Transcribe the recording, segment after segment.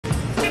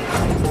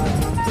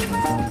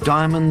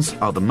Diamonds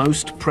are the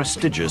most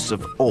prestigious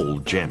of all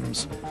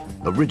gems.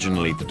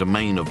 Originally the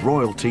domain of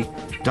royalty,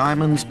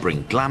 diamonds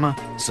bring glamour,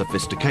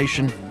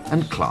 sophistication,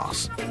 and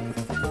class.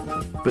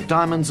 But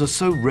diamonds are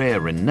so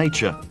rare in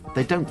nature,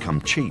 they don't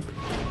come cheap.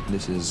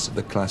 This is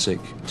the classic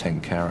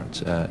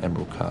 10-carat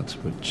emerald cut,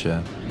 which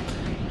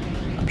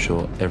I'm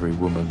sure every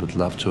woman would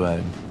love to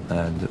own,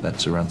 and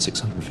that's around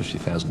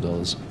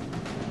 $650,000.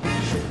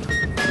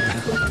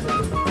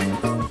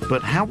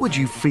 But how would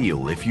you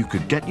feel if you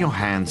could get your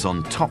hands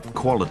on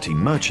top-quality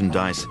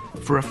merchandise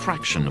for a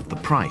fraction of the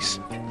price?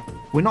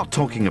 We're not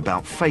talking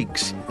about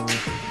fakes,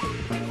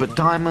 but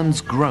diamonds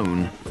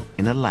grown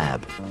in a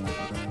lab.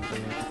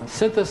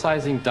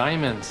 Synthesizing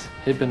diamonds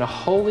had been a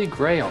holy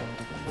grail.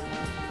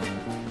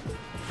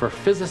 For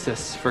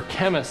physicists, for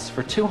chemists,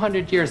 for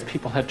 200 years,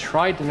 people had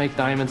tried to make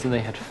diamonds and they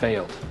had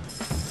failed.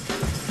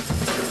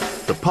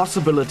 The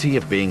possibility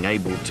of being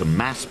able to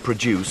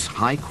mass-produce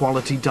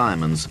high-quality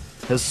diamonds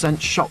has sent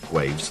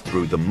shockwaves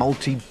through the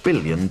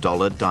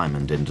multi-billion-dollar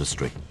diamond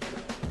industry.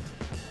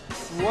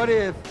 What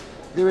if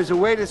there is a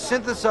way to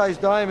synthesize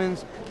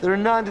diamonds that are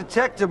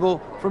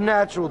non-detectable from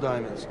natural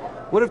diamonds?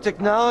 What if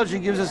technology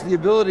gives us the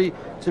ability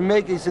to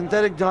make a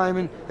synthetic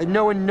diamond and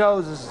no one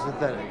knows this is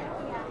synthetic?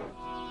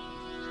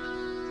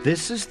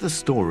 This is the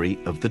story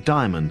of the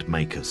diamond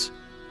makers,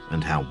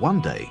 and how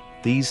one day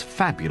these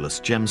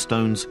fabulous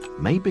gemstones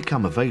may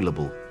become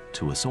available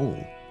to us all.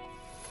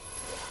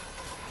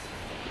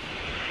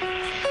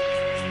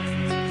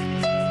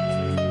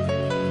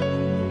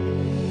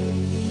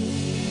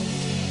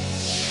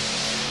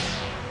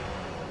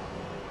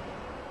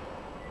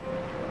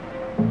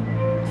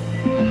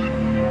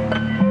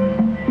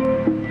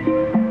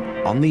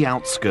 On the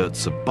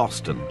outskirts of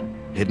Boston,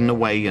 hidden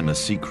away in a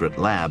secret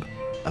lab,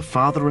 a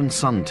father and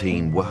son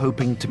team were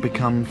hoping to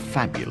become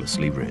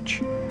fabulously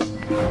rich.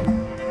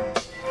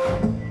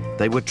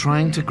 They were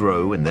trying to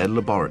grow in their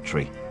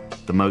laboratory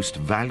the most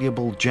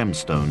valuable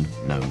gemstone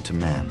known to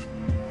man.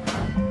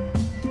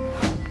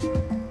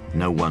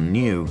 No one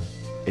knew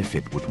if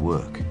it would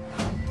work.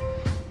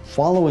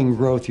 Following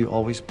growth, you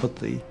always put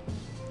the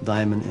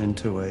diamond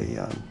into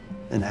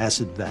an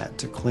acid vat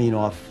to clean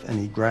off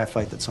any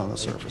graphite that's on the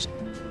surface.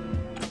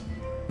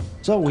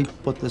 So we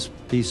put this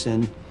piece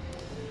in,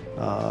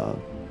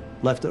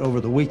 left it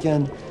over the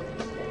weekend.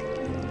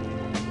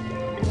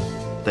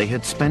 They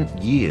had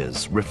spent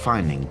years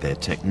refining their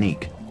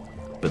technique,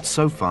 but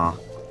so far,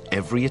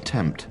 every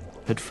attempt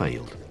had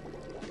failed.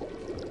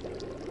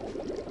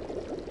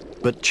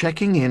 But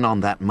checking in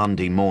on that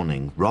Monday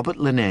morning, Robert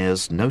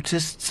Linares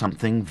noticed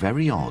something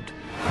very odd.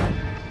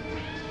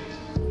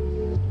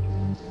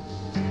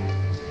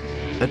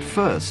 At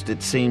first,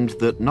 it seemed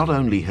that not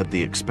only had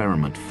the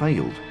experiment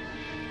failed,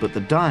 but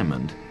the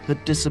diamond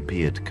had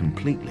disappeared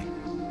completely.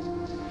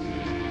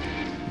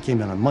 We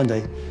came in on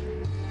Monday,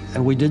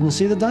 and we didn't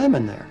see the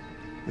diamond there.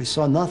 We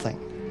saw nothing.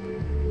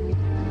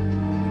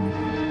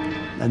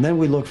 And then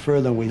we looked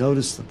further, and we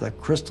noticed that the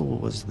crystal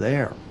was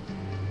there.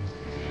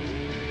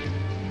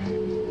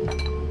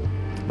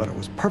 But it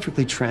was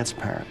perfectly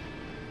transparent.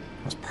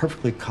 It was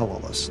perfectly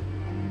colorless.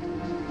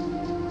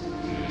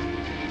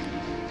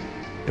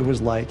 It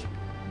was like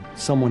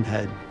someone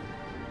had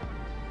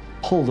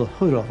pulled a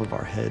hood off of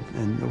our head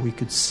and we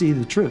could see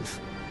the truth.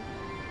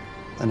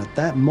 And at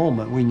that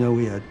moment, we knew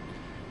we had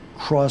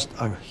crossed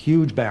a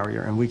huge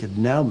barrier and we could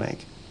now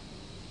make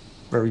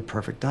a very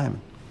perfect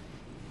diamond.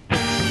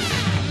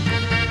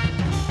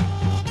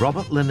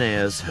 Robert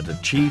Linares had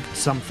achieved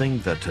something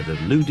that had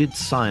eluded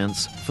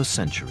science for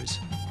centuries.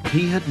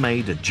 He had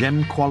made a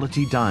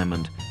gem-quality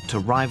diamond to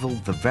rival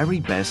the very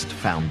best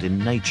found in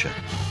nature.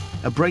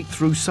 A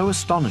breakthrough so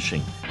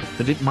astonishing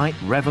that it might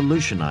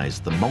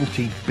revolutionize the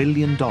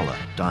multi-billion-dollar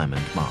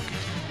diamond market.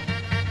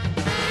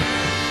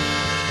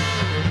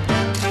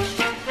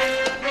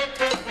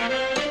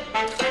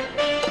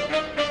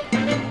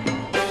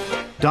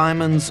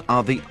 Diamonds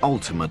are the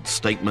ultimate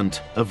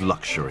statement of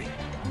luxury.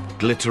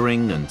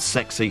 Glittering and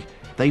sexy,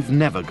 they've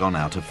never gone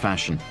out of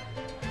fashion.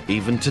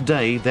 Even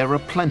today, there are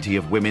plenty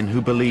of women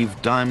who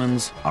believe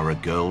diamonds are a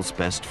girl's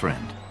best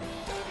friend.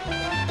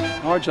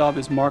 Our job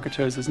as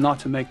marketers is not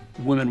to make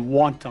women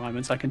want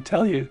diamonds. I can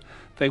tell you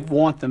they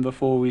want them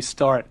before we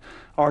start.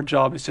 Our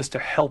job is just to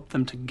help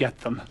them to get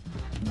them.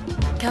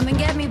 Come and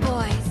get me,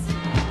 boys.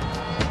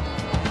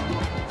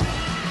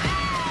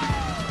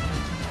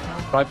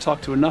 I've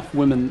talked to enough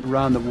women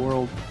around the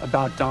world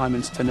about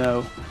diamonds to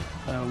know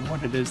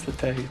what it is that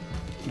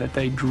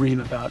they dream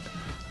about.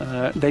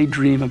 They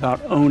dream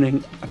about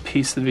owning a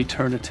piece of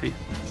eternity.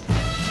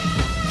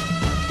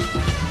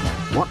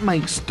 What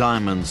makes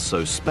diamonds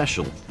so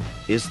special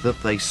is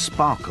that they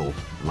sparkle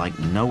like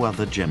no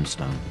other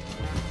gemstone.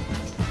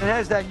 It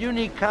has that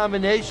unique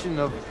combination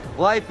of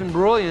life and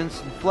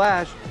brilliance and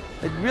flash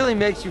that really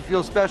makes you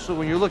feel special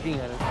when you're looking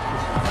at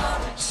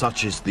it.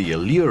 Such is the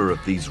allure of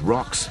these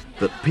rocks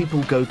that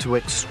people go to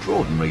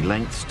extraordinary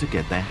lengths to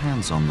get their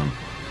hands on them.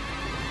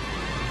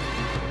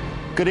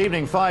 Good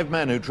evening. 5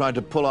 men who tried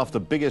to pull off the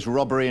biggest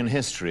robbery in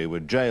history were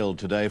jailed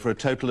today for a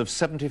total of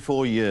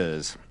 74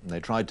 years. They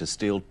tried to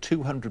steal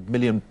 £200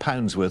 million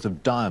worth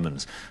of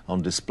diamonds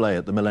on display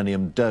at the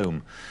Millennium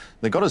Dome.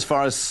 They got as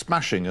far as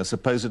smashing a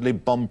supposedly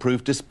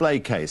bomb-proof display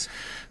case.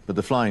 But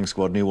the flying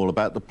squad knew all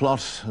about the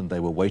plot and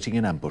they were waiting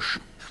in ambush.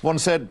 One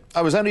said,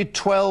 "I was only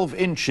 12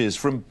 inches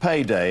from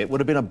payday. It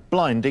would have been a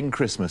blinding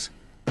Christmas."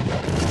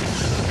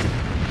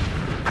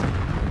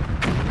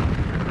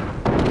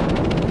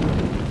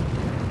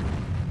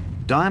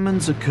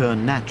 Diamonds occur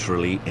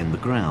naturally in the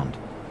ground,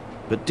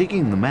 but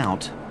digging them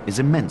out is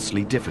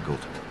immensely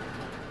difficult.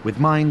 With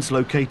mines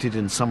located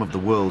in some of the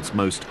world's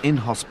most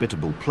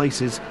inhospitable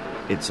places,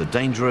 it's a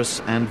dangerous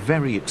and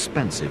very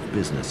expensive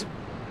business.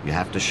 You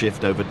have to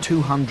shift over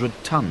 200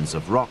 tons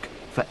of rock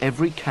for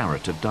every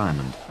carat of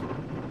diamond.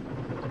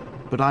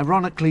 But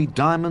ironically,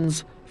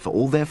 diamonds, for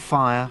all their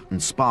fire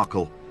and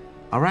sparkle,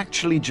 are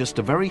actually just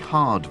a very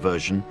hard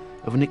version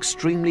of an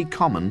extremely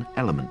common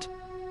element.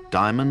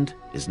 Diamond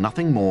is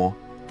nothing more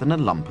than a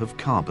lump of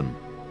carbon.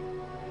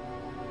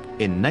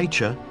 In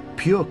nature,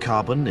 pure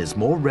carbon is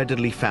more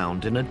readily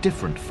found in a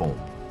different form,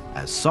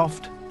 as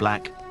soft,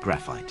 black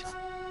graphite.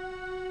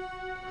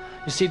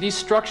 You see, these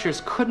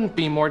structures couldn't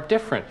be more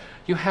different.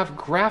 You have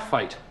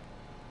graphite,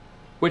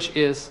 which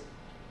is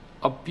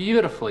a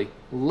beautifully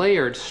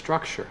layered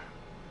structure.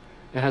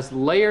 It has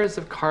layers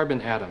of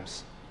carbon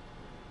atoms,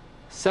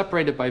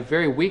 separated by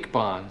very weak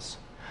bonds.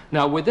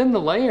 Now, within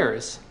the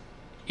layers,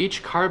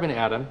 each carbon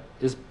atom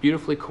is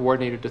beautifully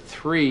coordinated to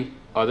 3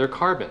 other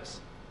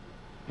carbons,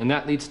 and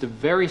that leads to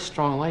very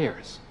strong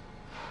layers.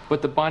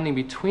 But the bonding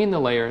between the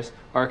layers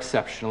are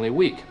exceptionally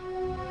weak.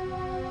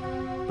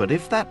 But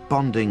if that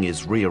bonding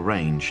is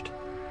rearranged,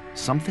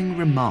 something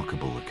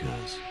remarkable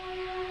occurs.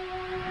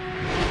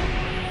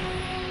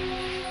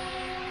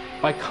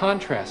 By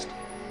contrast,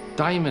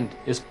 diamond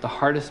is the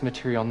hardest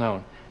material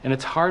known, and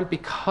it's hard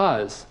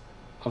because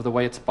of the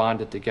way it's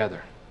bonded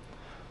together.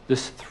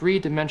 This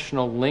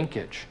 3-dimensional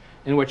linkage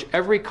in which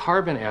every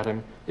carbon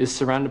atom is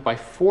surrounded by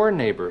 4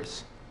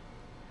 neighbors,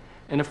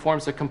 and it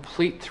forms a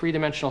complete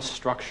 3-dimensional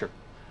structure.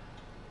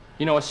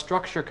 You know, a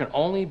structure can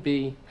only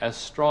be as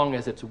strong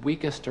as its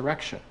weakest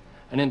direction,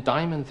 and in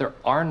diamond there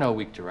are no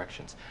weak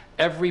directions.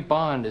 Every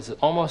bond is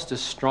almost as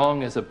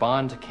strong as a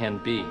bond can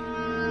be.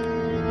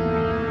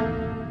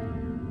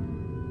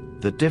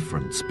 The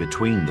difference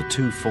between the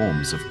 2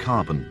 forms of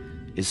carbon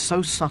is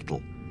so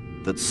subtle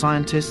that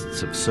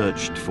scientists have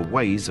searched for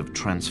ways of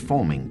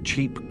transforming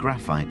cheap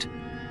graphite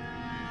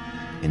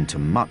into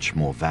much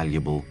more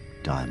valuable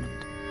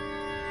diamond.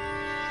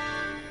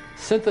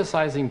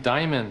 Synthesizing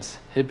diamonds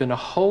had been a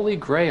holy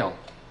grail.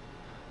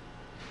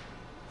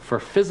 For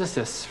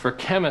physicists, for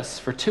chemists,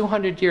 for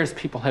 200 years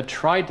people had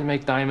tried to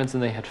make diamonds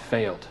and they had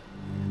failed.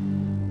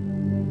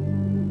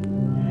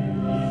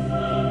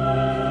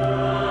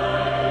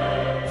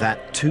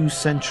 That 2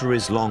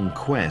 centuries-long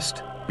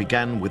quest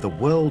began with a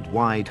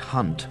worldwide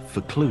hunt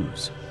for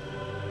clues.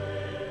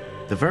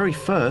 The very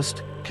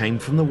first came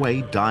from the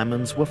way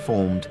diamonds were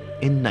formed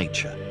in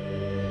nature.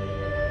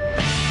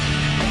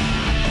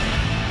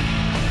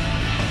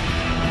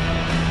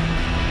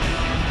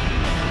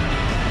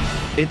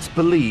 It's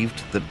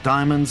believed that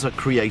diamonds are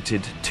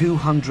created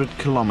 200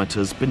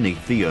 kilometers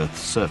beneath the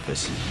Earth's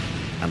surface,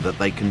 and that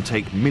they can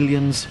take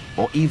millions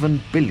or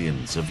even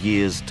billions of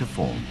years to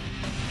form.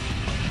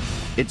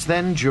 It's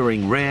then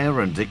during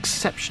rare and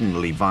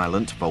exceptionally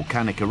violent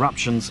volcanic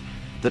eruptions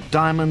that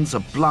diamonds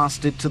are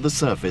blasted to the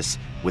surface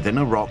within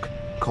a rock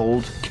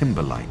called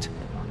kimberlite.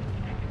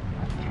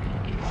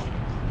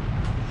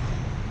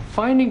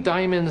 Finding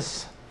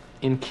diamonds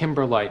in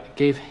kimberlite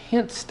gave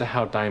hints to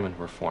how diamonds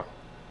were formed.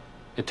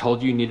 It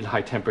told you needed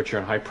high temperature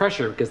and high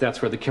pressure because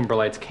that's where the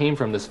kimberlites came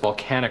from, this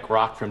volcanic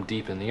rock from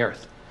deep in the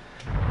earth.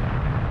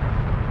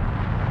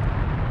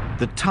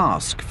 The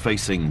task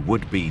facing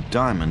would-be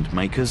diamond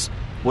makers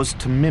was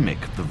to mimic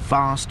the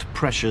vast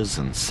pressures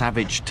and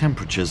savage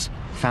temperatures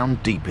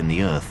found deep in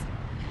the earth,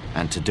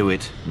 and to do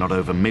it not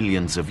over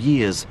millions of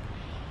years,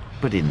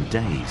 but in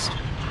days.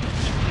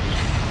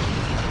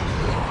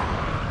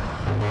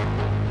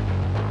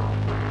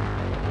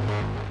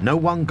 No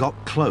one got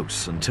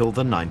close until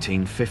the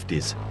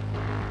 1950s.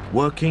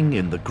 Working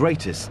in the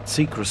greatest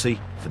secrecy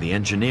for the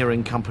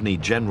engineering company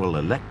General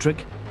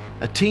Electric,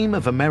 a team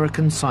of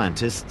American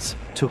scientists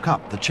took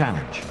up the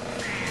challenge.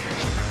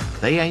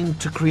 They aimed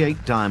to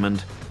create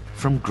diamond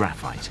from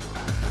graphite.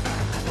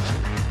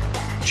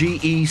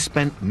 GE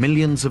spent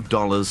millions of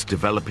dollars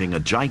developing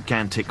a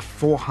gigantic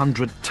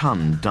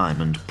 400-ton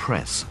diamond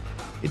press.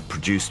 It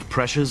produced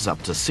pressures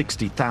up to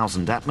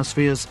 60,000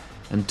 atmospheres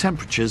and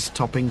temperatures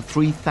topping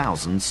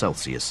 3,000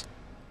 Celsius.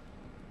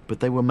 But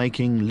they were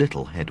making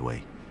little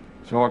headway.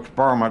 So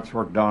experiments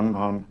were done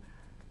on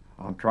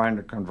trying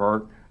to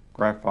convert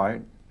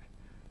graphite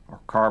or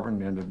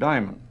carbon into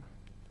diamond.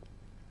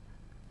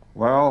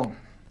 Well,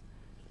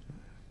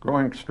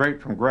 going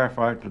straight from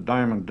graphite to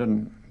diamond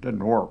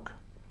didn't work.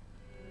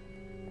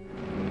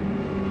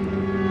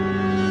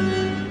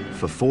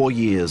 For 4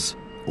 years,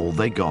 all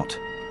they got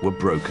were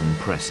broken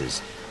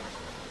presses.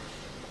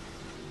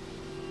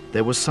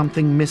 there was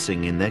something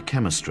missing in their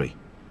chemistry.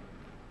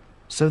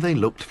 So they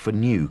looked for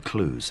new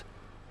clues.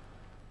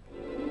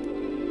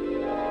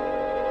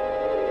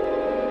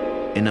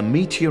 In a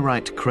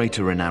meteorite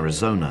crater in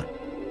Arizona,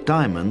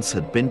 diamonds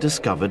had been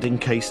discovered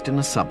encased in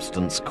a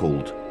substance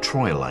called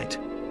troilite,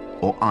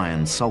 or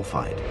iron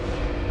sulfide.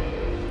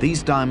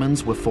 These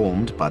diamonds were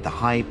formed by the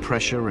high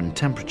pressure and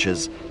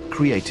temperatures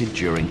created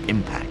during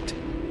impact.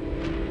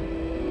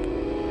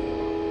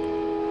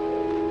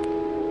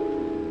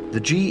 The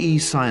GE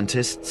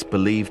scientists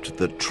believed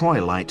that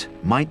troilite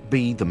might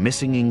be the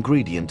missing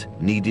ingredient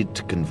needed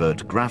to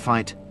convert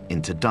graphite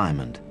into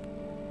diamond.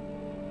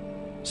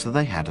 So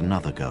they had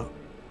another go.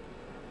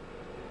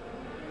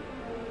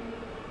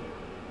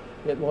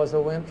 It was a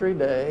wintry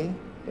day.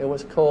 It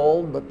was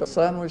cold, but the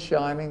sun was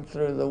shining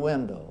through the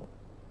window.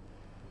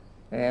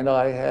 And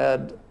I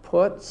had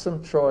put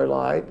some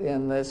troilite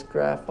in this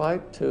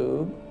graphite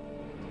tube.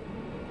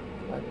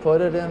 I put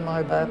it in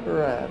my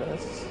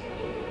apparatus.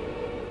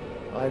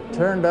 I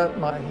turned up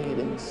my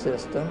heating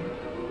system,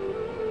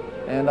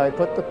 and I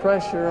put the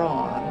pressure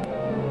on.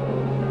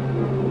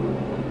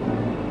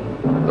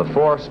 The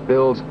force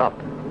builds up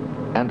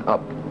and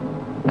up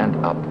and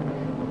up,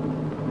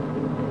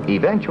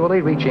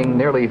 eventually reaching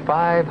nearly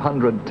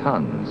 500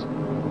 tons,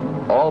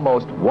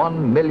 almost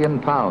 1 million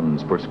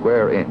pounds per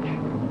square inch.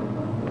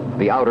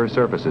 The outer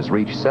surfaces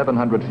reach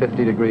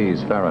 750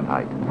 degrees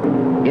Fahrenheit.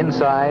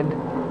 Inside,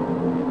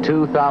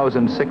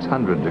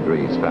 2,600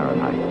 degrees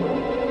Fahrenheit.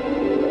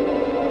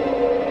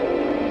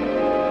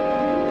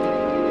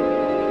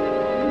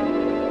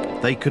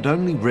 They could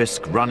only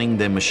risk running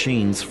their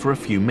machines for a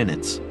few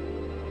minutes,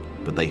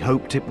 but they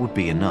hoped it would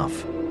be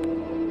enough.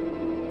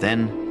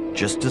 Then,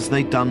 just as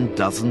they'd done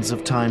dozens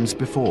of times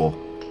before,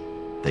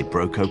 they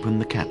broke open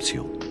the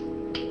capsule.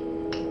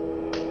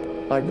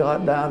 I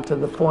got down to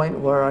the point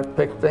where I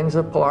picked things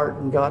apart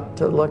and got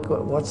to look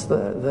at what's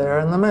there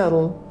in the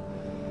middle.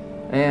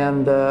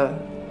 And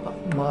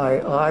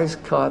my eyes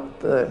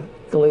caught the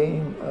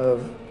gleam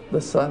of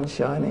the sun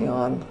shining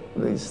on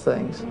these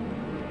things.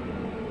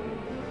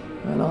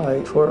 And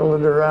I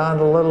twirled it around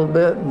a little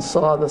bit and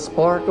saw the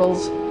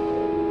sparkles.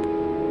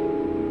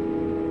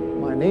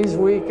 My knees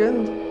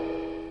weakened.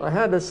 I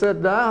had to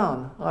sit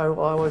down. I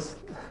was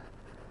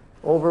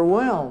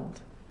overwhelmed.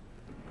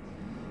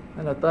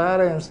 And at that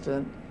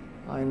instant,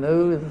 I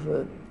knew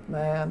that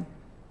man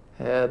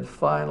had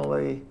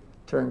finally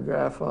turned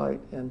graphite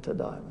into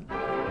diamond.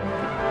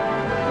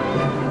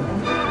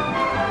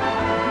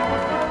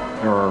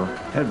 There are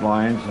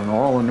headlines in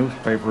all the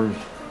newspapers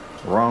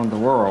around the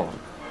world.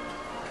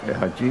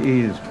 GE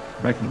is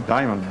making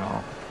diamond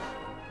now.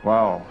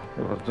 Wow,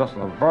 it was just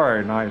a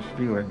very nice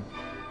feeling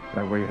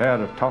that we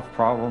had a tough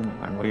problem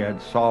and we had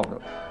solved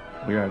it.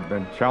 We had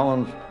been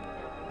challenged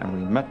and we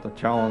met the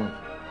challenge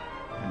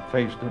and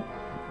faced it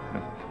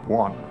and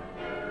won.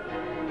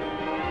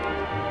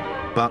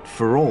 But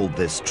for all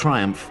this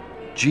triumph,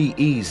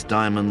 GE's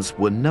diamonds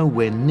were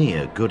nowhere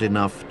near good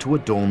enough to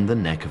adorn the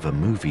neck of a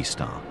movie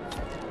star.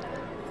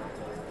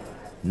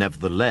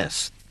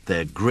 Nevertheless,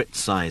 their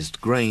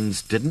grit-sized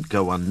grains didn't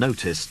go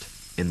unnoticed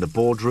in the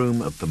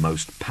boardroom of the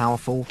most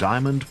powerful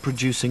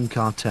diamond-producing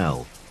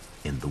cartel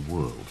in the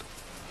world.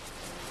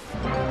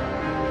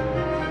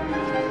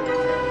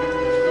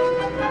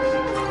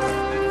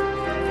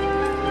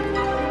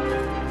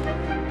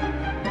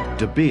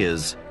 De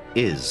Beers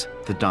is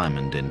the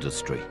diamond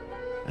industry,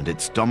 and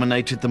it's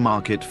dominated the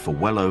market for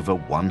well over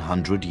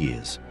 100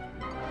 years.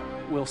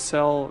 We'll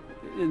sell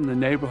in the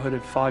neighborhood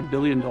of $5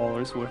 billion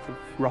worth of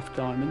rough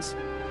diamonds.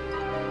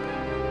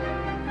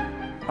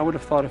 I would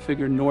have thought a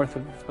figure north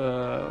of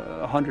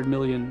 100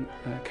 million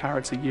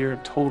carats a year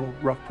of total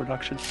rough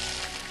production.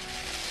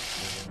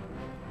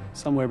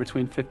 Somewhere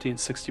between 50 and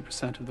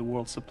 60% of the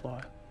world's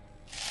supply.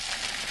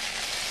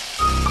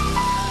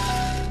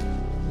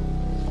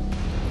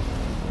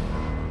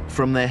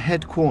 From their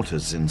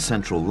headquarters in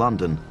central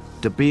London,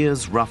 De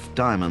Beers rough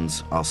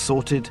diamonds are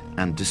sorted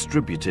and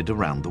distributed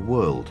around the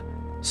world,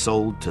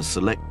 sold to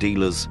select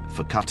dealers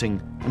for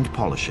cutting and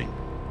polishing.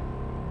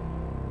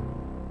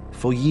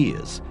 For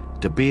years,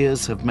 De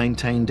Beers have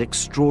maintained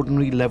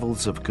extraordinary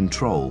levels of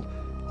control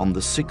on the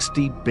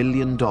 $60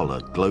 billion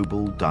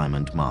global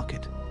diamond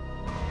market.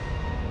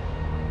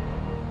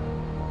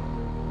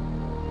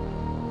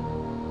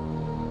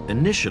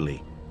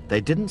 Initially,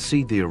 they didn't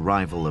see the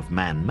arrival of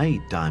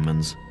man-made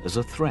diamonds as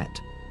a threat.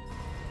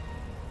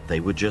 They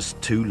were just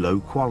too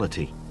low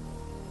quality,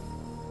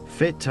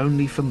 fit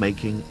only for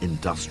making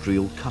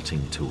industrial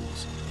cutting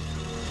tools.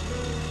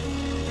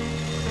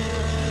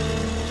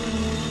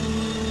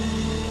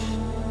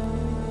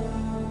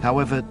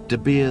 However, De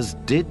Beers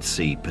did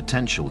see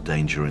potential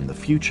danger in the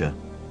future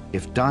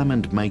if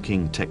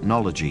diamond-making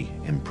technology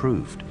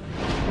improved.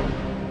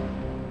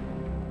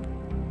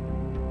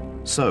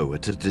 So,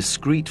 at a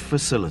discreet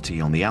facility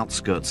on the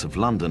outskirts of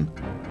London,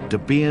 De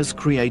Beers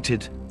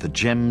created the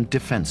Gem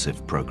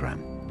Defensive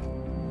Program.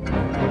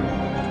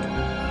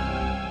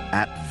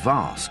 At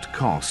vast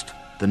cost,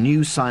 the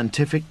new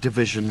scientific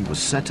division was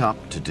set up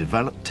to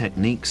develop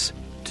techniques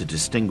to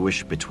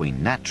distinguish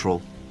between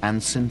natural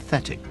and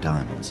synthetic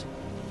diamonds.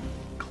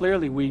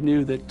 Clearly, we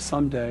knew that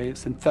someday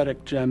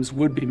synthetic gems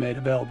would be made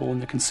available in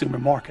the consumer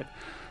market.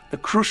 The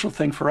crucial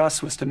thing for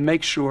us was to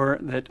make sure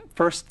that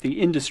first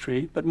the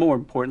industry, but more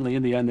importantly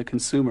in the end the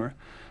consumer,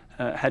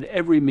 had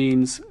every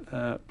means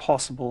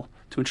possible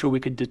to ensure we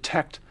could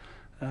detect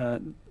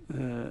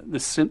the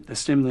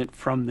stimulant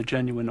from the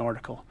genuine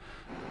article.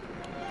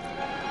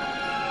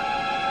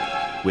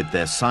 With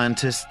their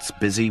scientists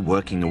busy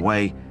working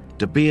away,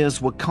 De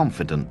Beers were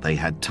confident they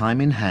had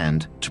time in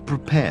hand to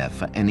prepare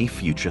for any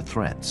future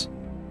threats.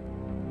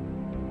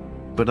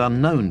 But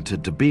unknown to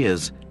De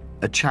Beers,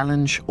 a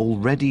challenge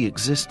already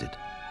existed,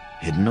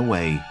 hidden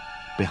away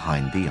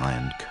behind the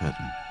Iron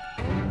Curtain.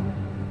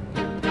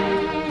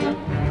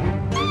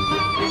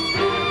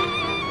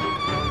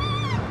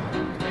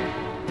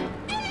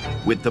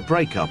 With the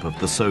breakup of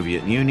the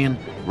Soviet Union,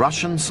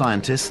 Russian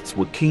scientists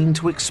were keen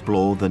to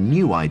explore the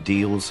new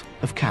ideals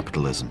of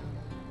capitalism.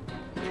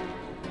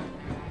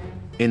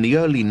 In the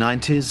early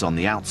 90s, on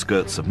the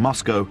outskirts of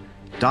Moscow,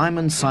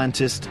 diamond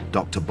scientist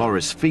Dr.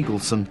 Boris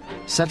Figelsson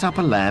set up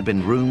a lab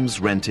in rooms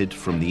rented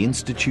from the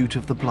Institute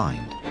of the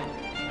Blind.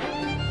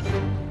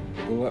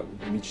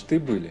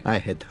 I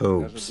had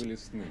hopes.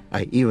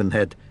 I even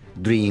had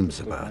dreams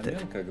about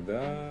it.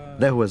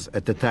 That was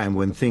at the time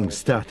when things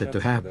started to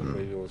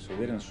happen.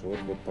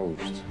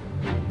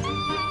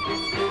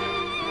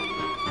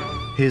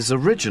 His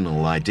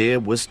original idea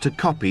was to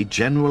copy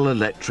General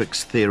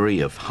Electric's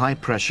theory of high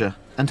pressure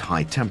and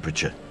high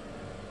temperature.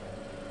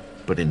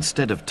 But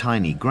instead of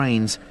tiny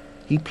grains,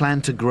 he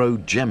planned to grow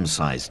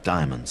gem-sized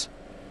diamonds.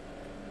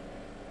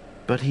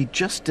 But he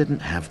just didn't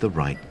have the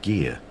right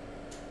gear.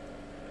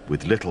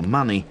 With little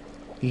money,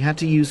 he had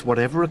to use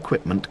whatever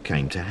equipment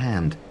came to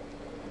hand.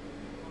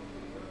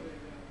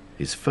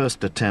 His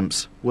first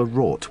attempts were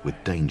wrought with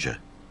danger.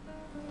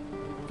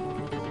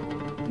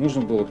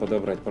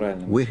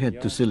 We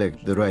had to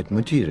select the right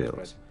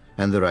materials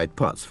and the right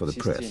parts for the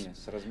press,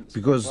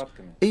 because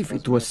if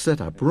it was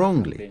set up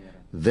wrongly,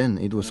 then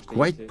it was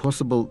quite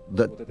possible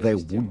that there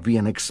would be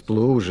an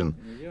explosion.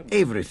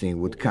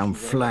 Everything would come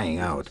flying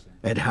out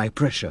at high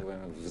pressure.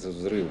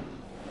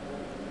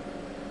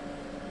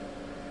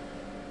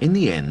 In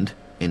the end,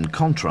 in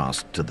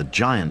contrast to the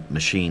giant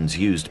machines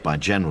used by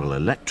General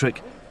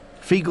Electric,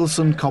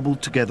 Figelsson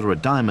cobbled together a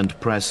diamond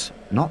press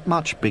not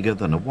much bigger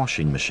than a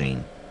washing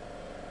machine.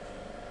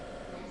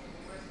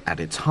 At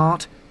its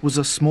heart was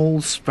a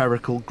small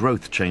spherical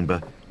growth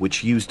chamber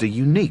which used a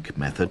unique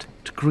method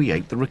to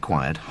create the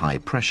required high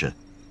pressure.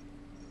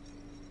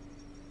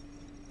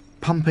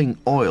 Pumping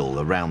oil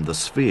around the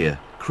sphere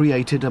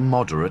created a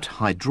moderate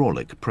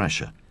hydraulic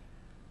pressure.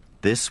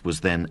 This was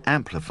then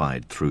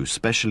amplified through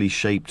specially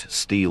shaped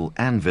steel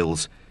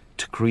anvils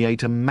to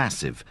create a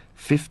massive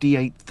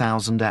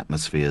 58,000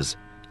 atmospheres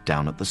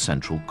down at the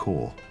central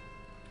core.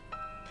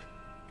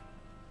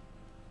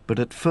 But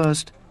at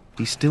first,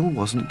 he still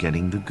wasn't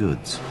getting the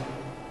goods.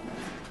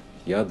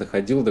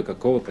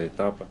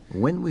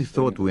 When we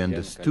thought we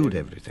understood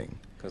everything,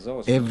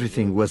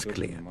 everything was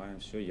clear.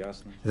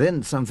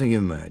 Then something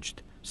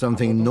emerged,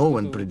 something no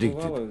one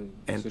predicted,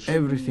 and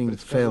everything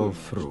fell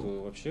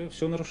through.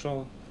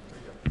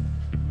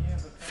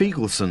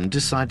 Figelsson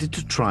decided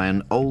to try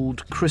an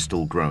old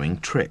crystal growing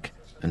trick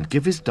and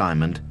give his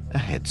diamond a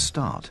head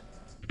start.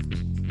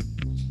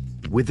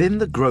 Within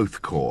the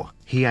growth core,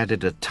 he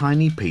added a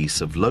tiny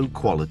piece of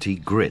low-quality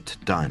grit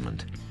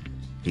diamond.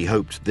 He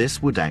hoped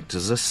this would act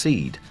as a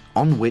seed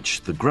on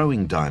which the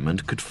growing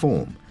diamond could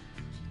form.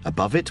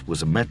 Above it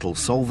was a metal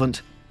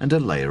solvent and a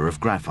layer of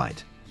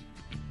graphite.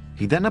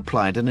 He then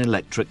applied an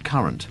electric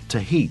current to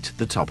heat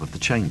the top of the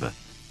chamber.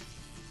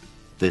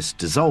 This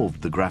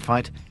dissolved the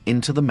graphite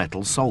into the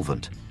metal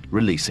solvent,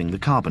 releasing the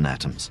carbon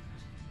atoms.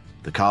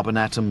 The carbon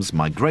atoms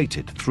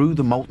migrated through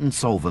the molten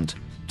solvent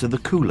to the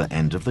cooler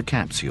end of the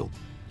capsule,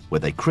 where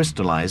they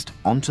crystallized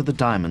onto the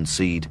diamond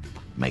seed,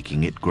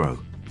 making it grow.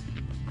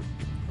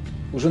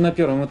 We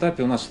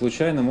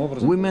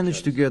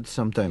managed to get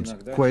sometimes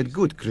quite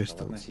good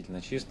crystals,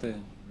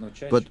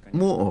 but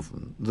more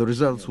often the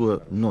results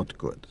were not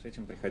good.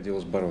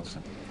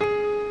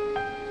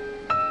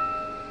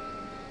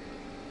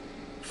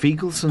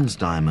 Figelsson's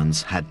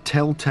diamonds had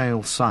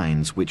telltale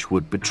signs which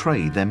would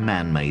betray their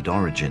man-made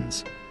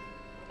origins.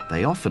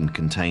 They often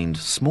contained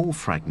small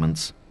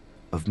fragments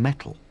of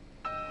metal.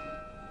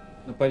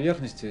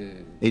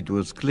 It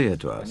was clear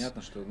to us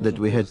that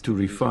we had to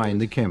refine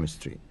the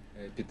chemistry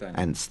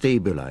and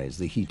stabilize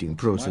the heating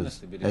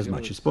process as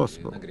much as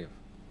possible.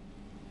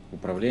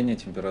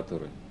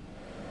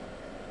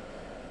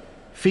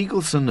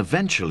 Figelsson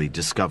eventually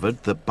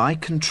discovered that by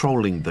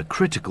controlling the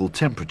critical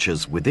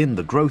temperatures within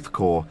the growth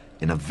core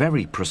in a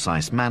very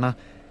precise manner,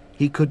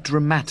 he could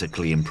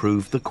dramatically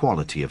improve the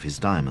quality of his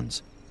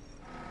diamonds.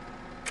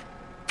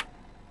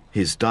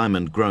 His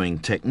diamond growing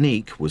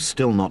technique was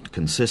still not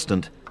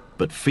consistent,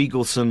 but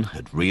Figelsson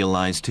had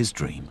realized his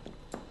dream.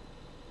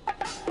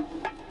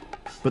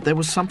 But there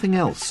was something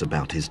else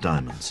about his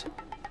diamonds,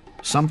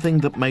 something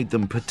that made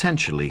them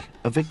potentially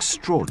of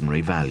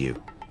extraordinary value.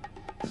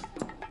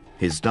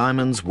 His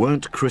diamonds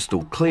weren't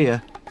crystal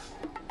clear,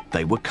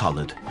 they were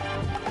colored.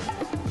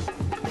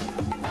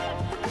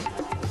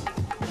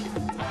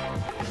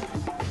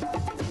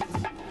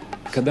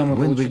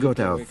 When we got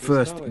our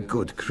first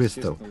good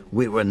crystal,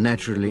 we were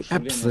naturally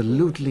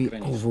absolutely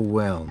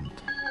overwhelmed.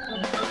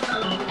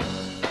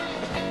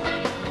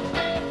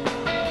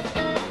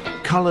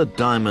 Colored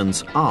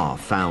diamonds are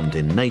found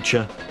in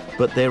nature,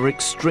 but they're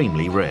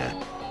extremely rare.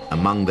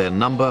 Among their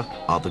number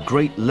are the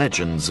great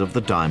legends of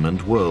the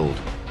diamond world,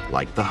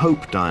 like the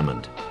Hope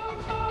Diamond,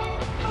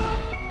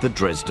 the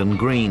Dresden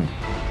Green,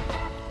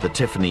 the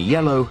Tiffany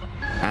Yellow,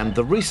 and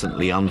the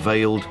recently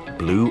unveiled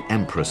Blue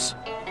Empress.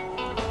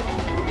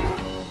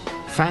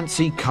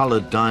 Fancy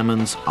colored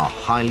diamonds are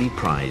highly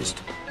prized,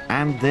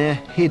 and they're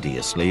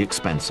hideously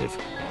expensive.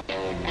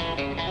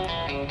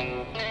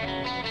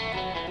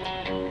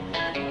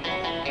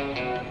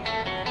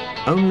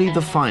 Only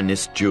the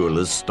finest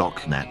jewelers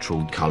stock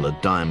natural colored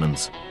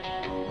diamonds.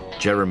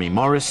 Jeremy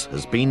Morris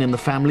has been in the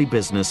family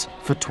business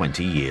for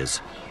 20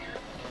 years.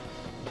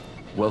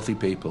 Wealthy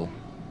people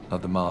are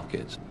the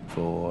market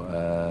for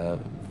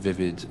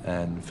vivid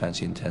and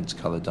fancy intense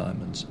colored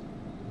diamonds.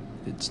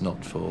 It's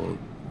not for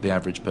the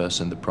average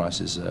person. The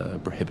prices are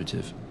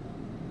prohibitive,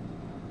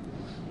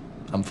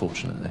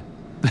 unfortunately.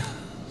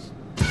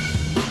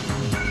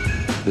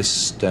 This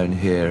stone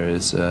here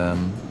is a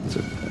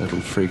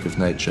little freak of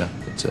nature.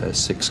 It's a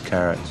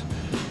 6-carat,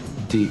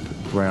 deep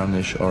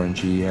brownish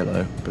orangey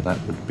yellow, but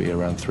that would be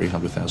around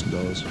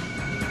 $300,000.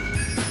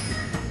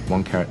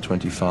 1 carat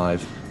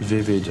 25,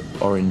 vivid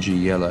orangey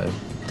yellow,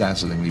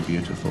 dazzlingly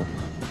beautiful,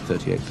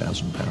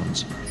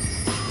 £38,000.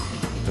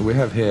 We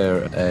have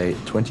here a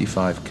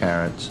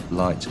 25-carat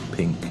light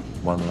pink,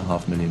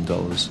 $1.5 million,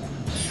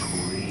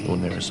 or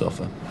near a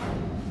sofa.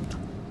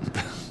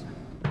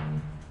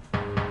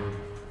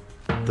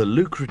 The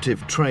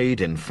lucrative trade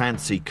in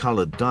fancy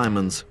colored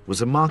diamonds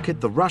was a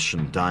market the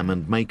Russian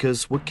diamond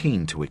makers were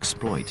keen to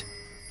exploit.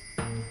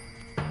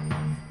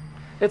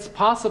 It's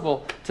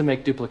possible to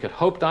make duplicate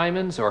Hope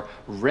diamonds, or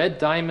red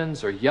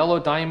diamonds, or yellow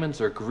diamonds,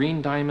 or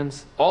green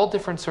diamonds, all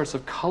different sorts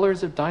of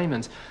colors of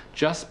diamonds,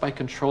 just by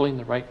controlling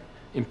the right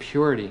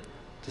impurity,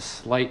 the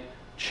slight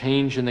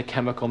change in the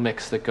chemical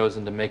mix that goes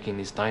into making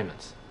these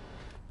diamonds.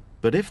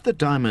 But if the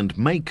diamond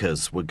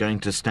makers were going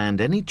to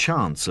stand any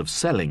chance of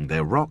selling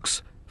their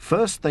rocks,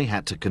 first they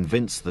had to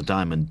convince the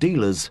diamond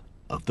dealers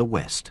of the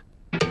West.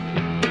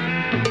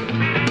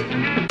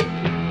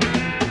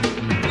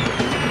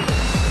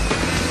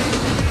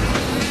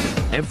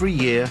 Every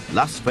year,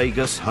 Las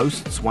Vegas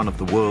hosts one of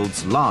the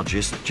world's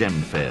largest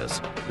gem fairs,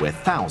 where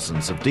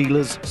thousands of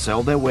dealers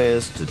sell their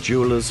wares to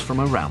jewelers from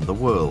around the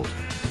world.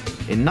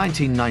 In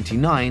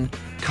 1999,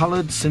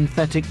 colored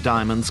synthetic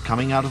diamonds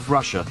coming out of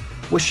Russia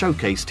were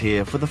showcased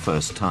here for the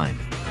first time.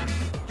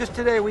 Just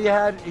today we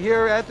had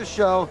here at the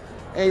show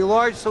a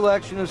large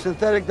selection of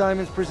synthetic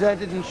diamonds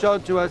presented and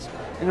showed to us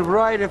in a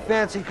variety of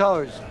fancy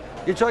colors.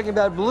 You're talking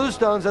about blue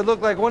stones that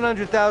look like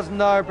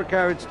 $100,000 per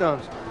carat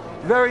stones.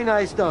 Very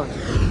nice stones.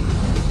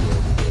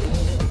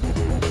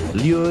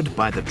 Lured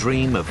by the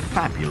dream of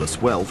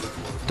fabulous wealth,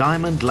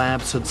 diamond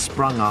labs had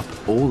sprung up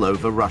all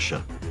over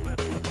Russia.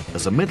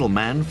 As a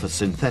middleman for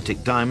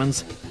synthetic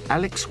diamonds,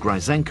 Alex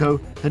Gryzenko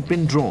had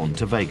been drawn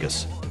to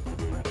Vegas.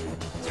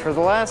 For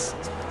the last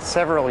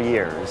several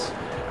years,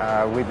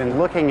 we've been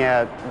looking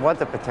at what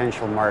the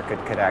potential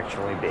market could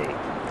actually be.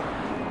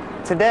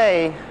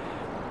 Today,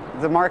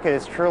 the market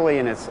is truly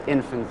in its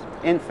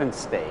infant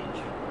stage.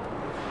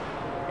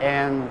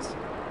 And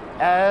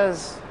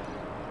as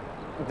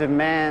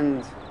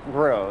demand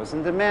grows,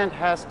 and demand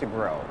has to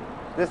grow,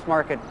 this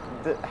market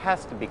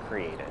has to be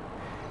created.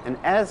 And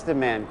as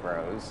demand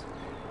grows,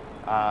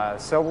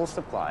 so will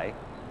supply,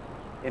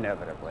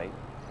 inevitably.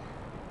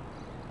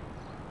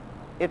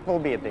 It will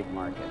be a big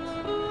market.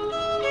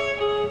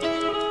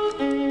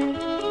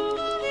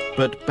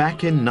 But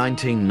back in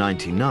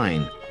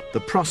 1999, the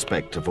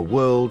prospect of a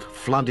world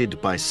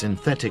flooded by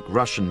synthetic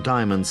Russian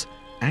diamonds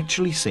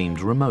actually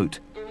seemed remote.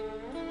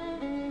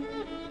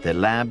 Their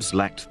labs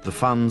lacked the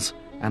funds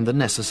and the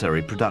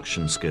necessary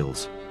production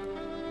skills.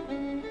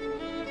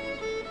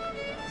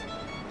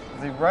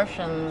 The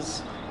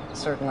Russians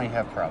certainly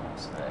have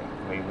problems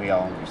today. We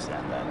all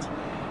understand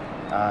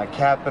that.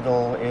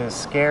 Capital is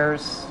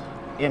scarce,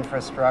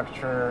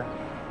 infrastructure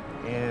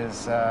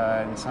is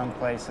in some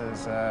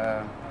places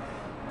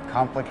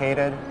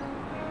complicated.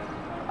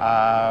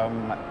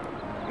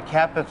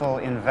 Capital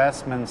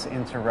investments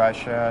into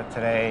Russia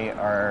today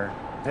are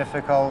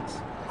difficult.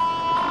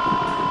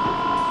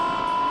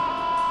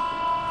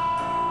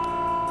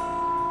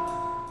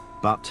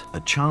 But a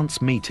chance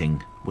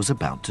meeting was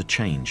about to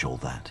change all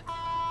that.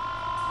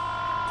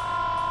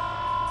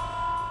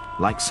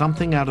 Like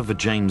something out of a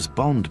James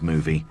Bond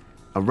movie,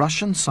 a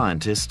Russian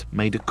scientist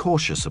made a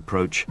cautious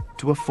approach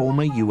to a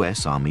former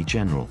US Army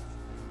general.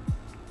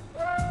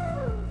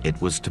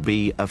 It was to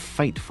be a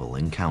fateful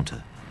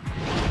encounter.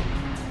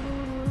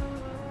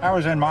 I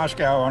was in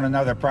Moscow on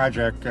another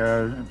project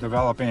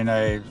developing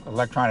an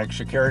electronic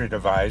security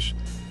device,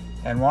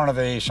 and one of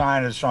the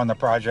scientists on the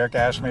project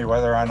asked me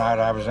whether or not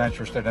I was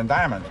interested in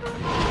diamonds.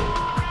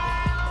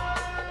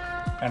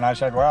 And I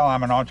said, well,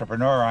 I'm an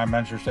entrepreneur. I'm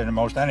interested in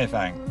most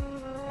anything.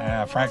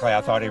 Frankly,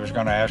 I thought he was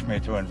going to ask me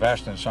to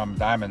invest in some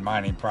diamond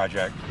mining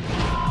project.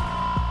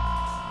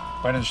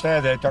 But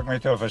instead, they took me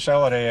to a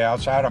facility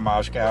outside of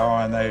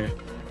Moscow, and they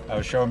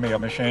showed me a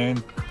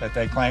machine that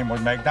they claimed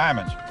would make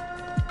diamonds.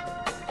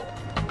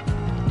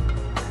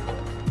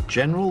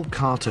 General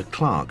Carter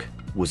Clark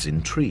was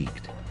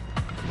intrigued.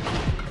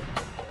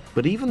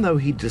 But even though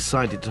he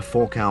decided to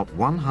fork out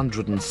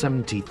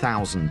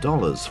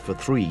 $170,000 for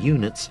 3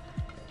 units,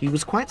 he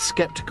was quite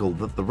skeptical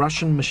that the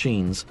Russian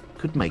machines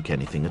could make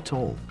anything at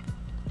all.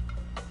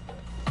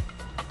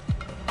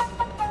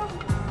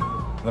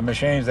 The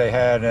machines they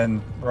had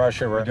in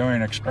Russia were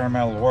doing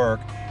experimental work,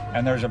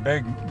 and there's a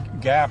big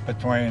gap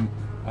between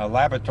a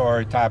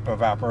laboratory type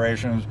of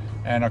operations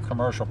and a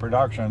commercial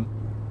production.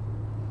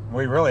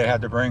 We really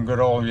had to bring good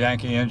old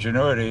Yankee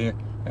ingenuity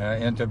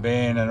into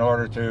being in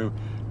order to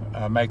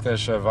make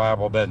this a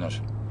viable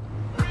business.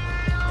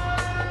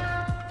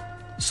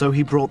 So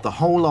he brought the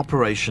whole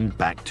operation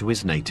back to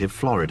his native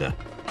Florida.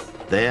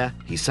 There,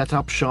 he set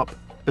up shop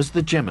as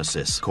the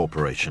Gemesis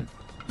Corporation.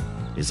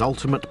 His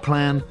ultimate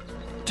plan?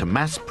 To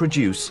mass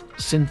produce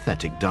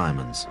synthetic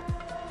diamonds.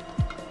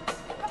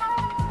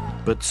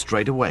 But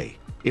straight away,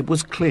 it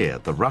was clear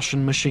the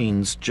Russian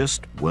machines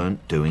just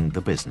weren't doing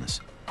the business.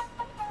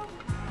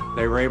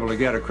 They were able to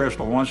get a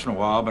crystal once in a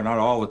while, but not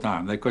all the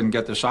time. They couldn't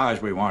get the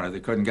size we wanted. They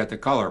couldn't get the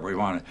color we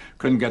wanted.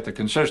 Couldn't get the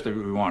consistency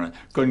we wanted.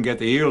 Couldn't get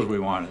the yields we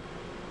wanted.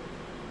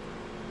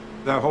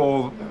 The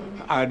whole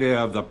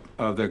idea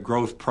of the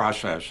growth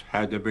process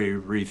had to be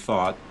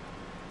rethought.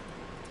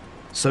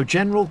 So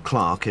General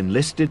Clark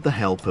enlisted the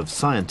help of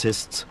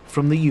scientists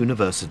from the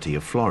University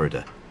of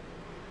Florida.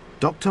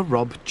 Dr.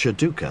 Rob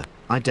Chaduka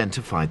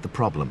identified the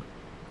problem.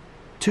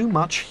 Too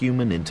much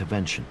human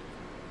intervention.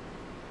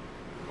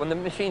 When the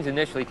machines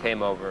initially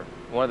came over,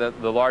 one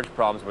of the large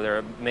problems were they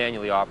were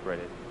manually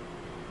operated.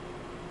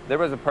 There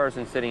was a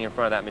person sitting in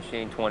front of that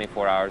machine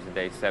 24 hours a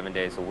day, 7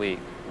 days a week,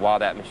 while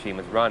that machine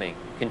was running,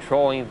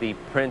 controlling the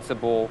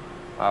principal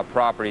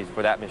properties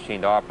for that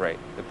machine to operate,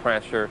 the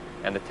pressure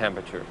and the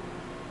temperature.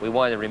 We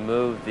wanted to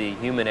remove the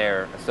human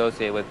error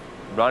associated with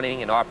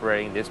running and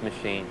operating this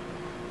machine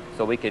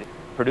so we could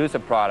produce a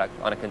product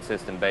on a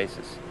consistent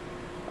basis.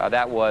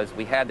 That was,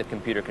 we had the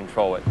computer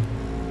control it.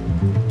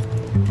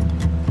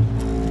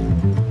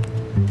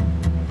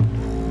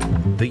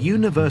 The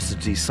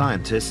university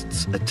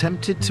scientists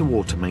attempted to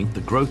automate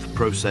the growth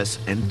process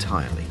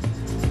entirely.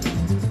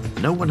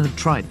 No one had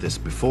tried this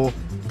before,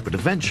 but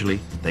eventually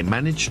they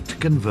managed to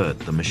convert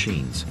the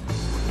machines.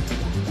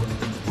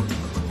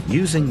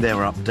 Using their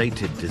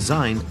updated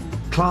design,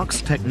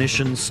 Clark's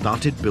technicians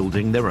started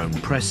building their own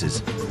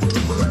presses,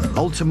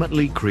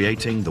 ultimately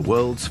creating the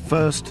world's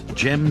first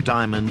gem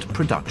diamond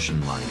production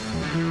line.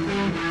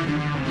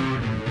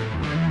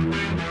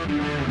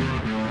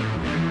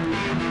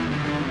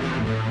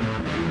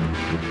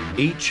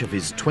 Each of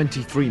his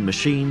 23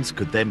 machines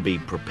could then be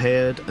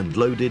prepared and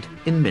loaded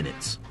in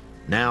minutes.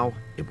 Now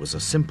it was a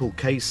simple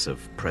case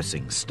of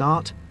pressing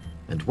start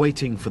and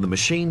waiting for the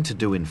machine to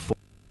do I'm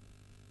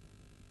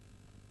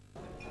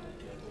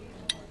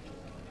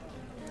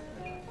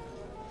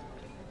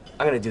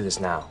gonna do this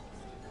now.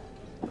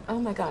 Oh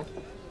my God.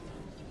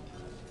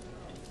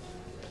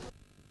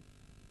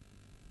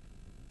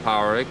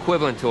 Power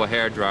equivalent to a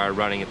hairdryer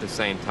running at the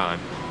same time.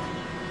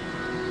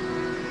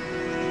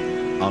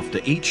 After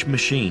each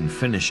machine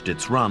finished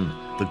its run,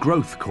 the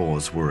growth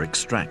cores were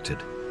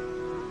extracted.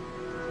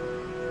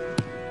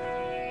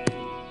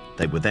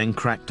 They were then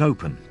cracked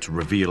open to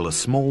reveal a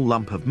small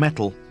lump of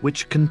metal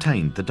which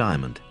contained the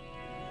diamond.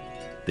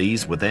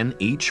 These were then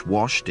each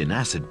washed in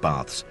acid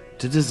baths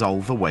to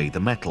dissolve away the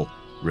metal,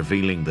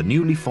 revealing the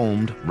newly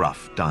formed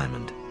rough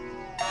diamond.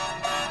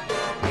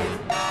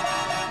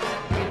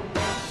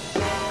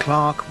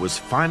 Clark was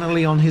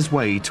finally on his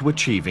way to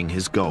achieving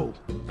his goal.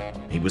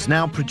 He was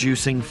now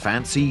producing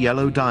fancy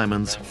yellow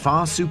diamonds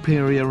far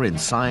superior in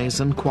size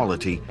and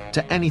quality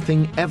to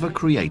anything ever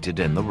created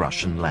in the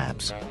Russian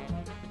labs.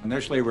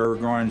 Initially, we were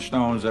growing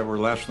stones that were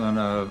less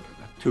than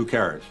 2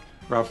 carats,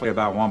 roughly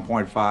about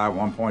 1.5,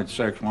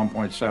 1.6,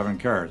 1.7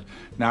 carats.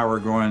 Now we're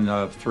growing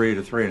 3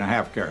 to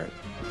 3.5 carats.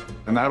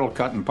 And that'll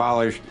cut and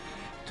polish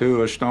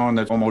to a stone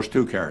that's almost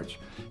 2 carats,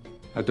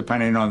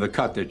 depending on the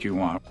cut that you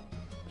want.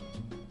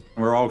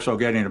 We're also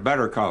getting a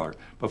better color.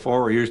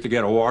 Before we used to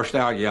get a washed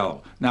out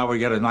yellow. Now we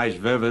get a nice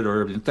vivid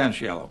or intense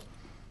yellow.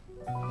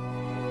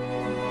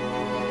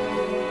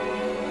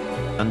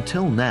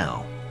 Until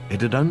now, it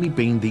had only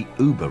been the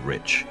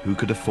uber-rich who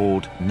could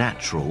afford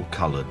natural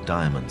colored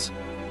diamonds.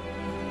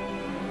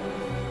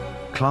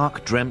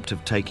 Clark dreamt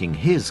of taking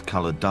his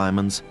colored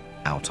diamonds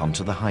out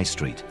onto the high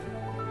street.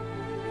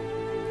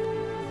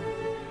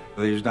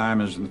 These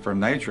diamonds from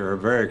nature are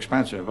very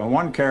expensive. A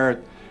 1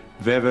 carat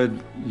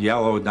vivid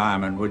yellow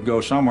diamond would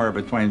go somewhere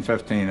between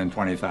 $15,000 and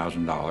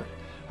 $20,000.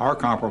 Our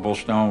comparable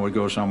stone would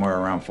go somewhere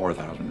around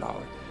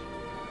 $4,000.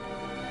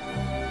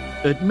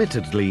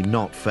 Admittedly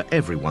not for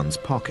everyone's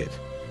pocket,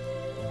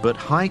 but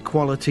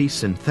high-quality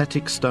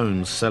synthetic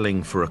stones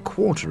selling for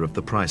 1/4 of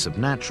the price of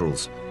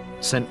naturals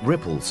sent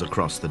ripples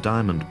across the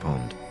diamond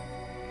pond.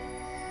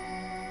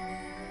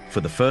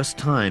 For the first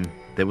time,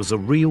 there was a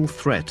real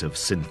threat of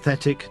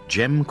synthetic,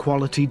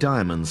 gem-quality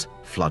diamonds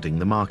flooding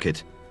the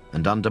market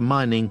and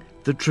undermining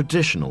the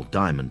traditional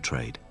diamond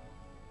trade.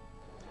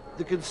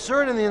 The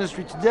concern in the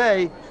industry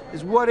today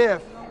is what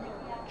if,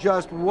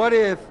 just what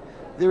if,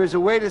 there is a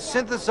way to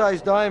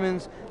synthesize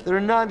diamonds that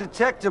are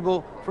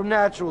non-detectable from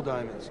natural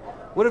diamonds?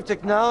 What if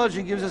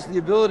technology gives us the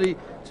ability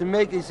to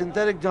make a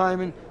synthetic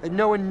diamond that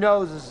no one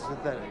knows is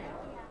synthetic?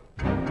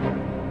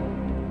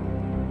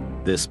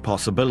 This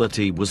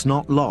possibility was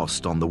not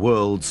lost on the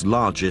world's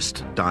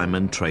largest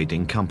diamond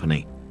trading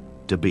company,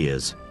 De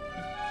Beers.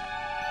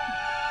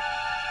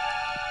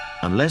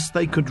 Unless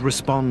they could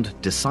respond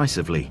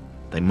decisively,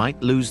 they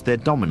might lose their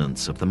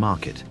dominance of the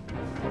market.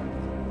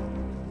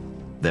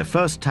 Their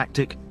first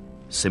tactic: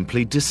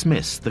 simply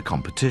dismiss the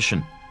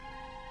competition.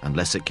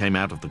 Unless it came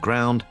out of the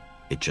ground,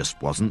 it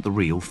just wasn't the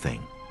real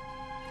thing.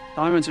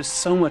 Diamonds are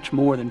so much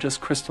more than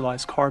just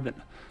crystallized carbon.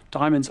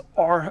 Diamonds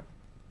are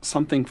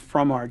something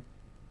from our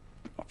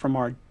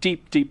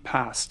deep, deep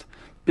past,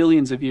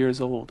 billions of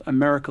years old, a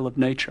miracle of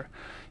nature.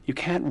 You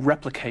can't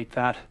replicate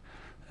that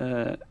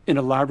in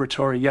a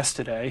laboratory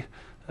yesterday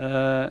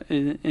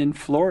in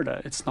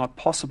Florida. It's not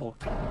possible.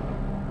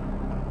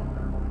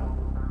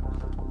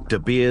 De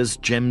Beers'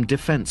 gem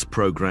defense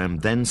program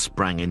then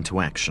sprang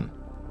into action.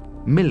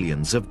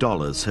 Millions of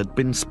dollars had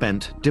been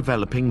spent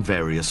developing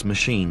various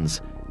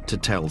machines to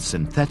tell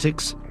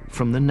synthetics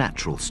from the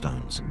natural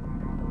stones.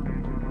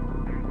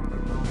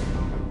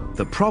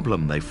 The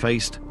problem they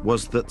faced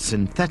was that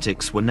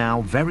synthetics were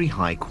now very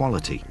high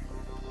quality.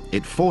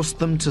 It forced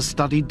them to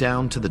study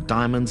down to the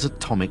diamond's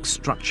atomic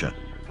structure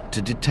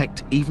to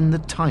detect even the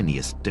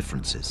tiniest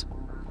differences.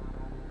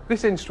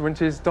 This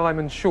instrument is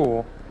Diamond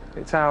Sure.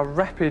 It's our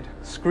rapid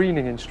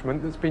screening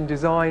instrument that's been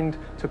designed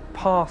to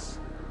pass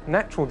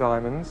natural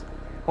diamonds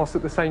whilst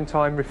at the same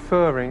time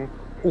referring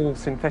all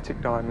synthetic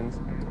diamonds.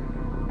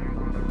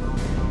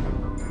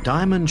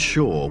 Diamond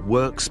Sure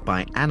works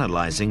by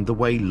analyzing the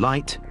way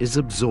light is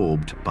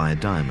absorbed by a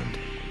diamond.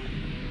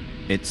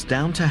 It's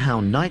down to how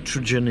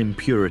nitrogen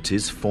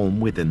impurities form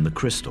within the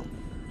crystal.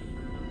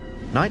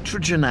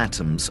 Nitrogen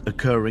atoms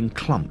occur in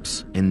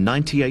clumps in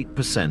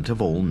 98%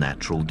 of all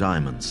natural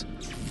diamonds.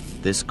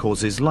 This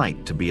causes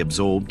light to be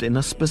absorbed in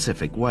a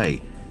specific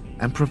way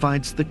and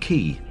provides the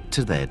key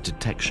to their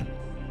detection.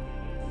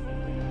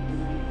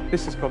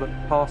 This has got a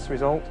pass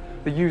result.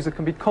 The user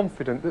can be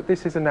confident that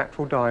this is a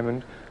natural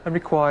diamond and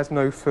requires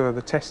no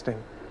further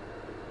testing.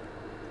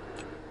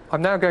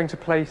 I'm now going to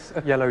place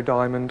a yellow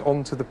diamond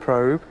onto the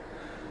probe,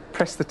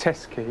 press the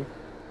test key,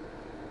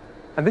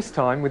 and this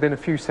time, within a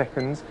few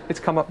seconds, it's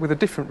come up with a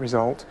different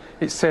result.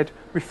 It said,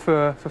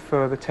 refer for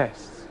further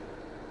tests.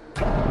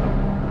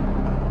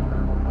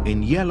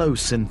 In yellow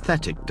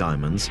synthetic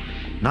diamonds,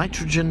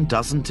 nitrogen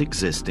doesn't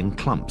exist in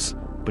clumps,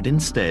 but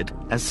instead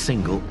as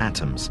single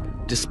atoms,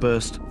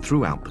 dispersed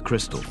throughout the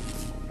crystal.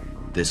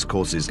 This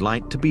causes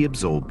light to be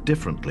absorbed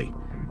differently,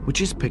 which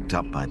is picked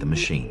up by the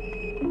machine.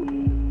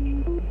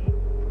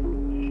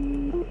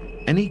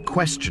 Any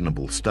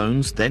questionable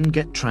stones then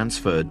get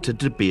transferred to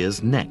De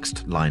Beers'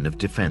 next line of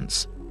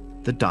defense,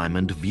 the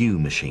Diamond View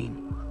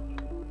machine.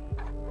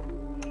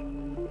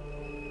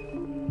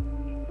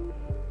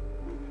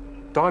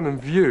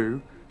 Diamond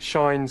View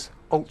shines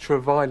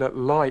ultraviolet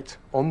light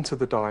onto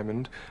the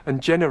diamond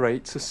and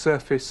generates a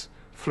surface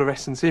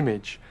fluorescence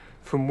image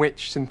from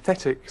which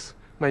synthetics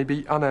may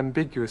be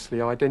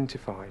unambiguously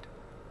identified.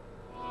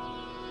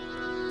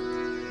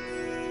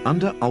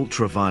 Under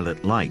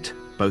ultraviolet light,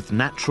 both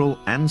natural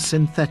and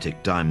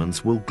synthetic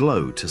diamonds will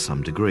glow to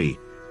some degree.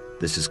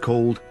 This is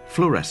called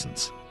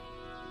fluorescence.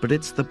 But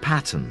it's the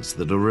patterns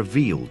that are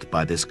revealed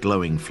by this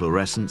glowing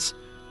fluorescence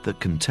that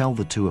can tell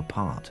the two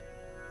apart.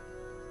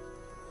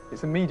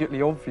 It's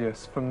immediately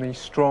obvious from the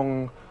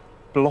strong,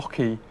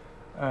 blocky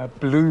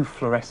blue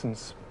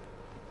fluorescence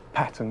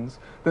patterns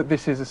that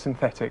this is a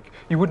synthetic.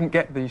 You wouldn't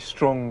get these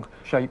strong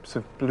shapes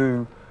of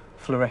blue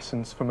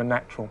fluorescence from a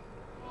natural.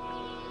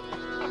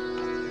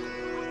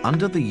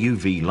 Under the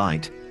UV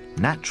light,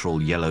 natural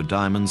yellow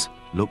diamonds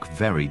look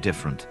very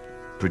different,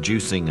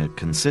 producing a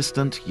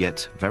consistent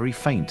yet very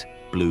faint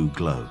blue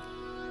glow.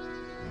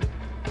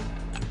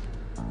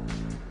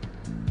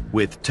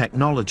 With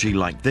technology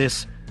like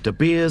this, De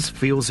Beers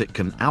feels it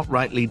can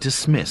outrightly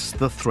dismiss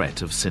the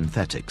threat of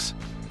synthetics.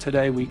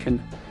 Today we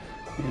can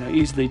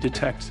easily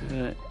detect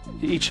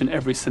each and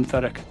every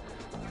synthetic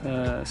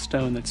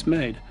stone that's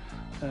made.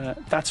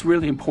 That's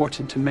really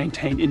important to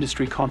maintain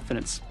industry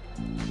confidence.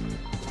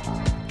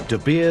 De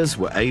Beers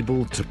were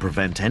able to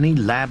prevent any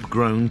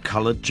lab-grown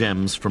coloured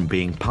gems from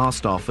being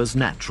passed off as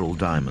natural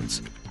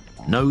diamonds.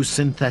 No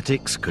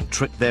synthetics could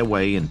trick their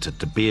way into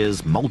De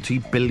Beers'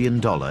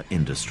 multi-billion-dollar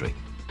industry.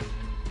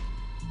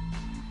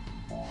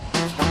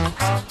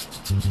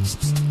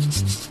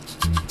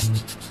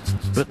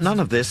 But none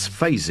of this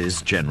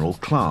phases General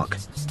Clark.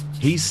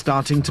 He's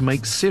starting to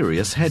make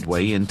serious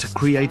headway into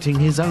creating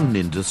his own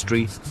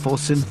industry for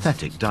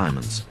synthetic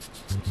diamonds.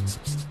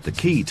 The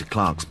key to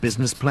Clark's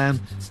business plan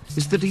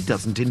is that he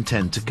doesn't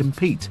intend to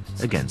compete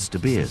against De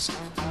Beers.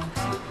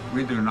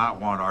 We do not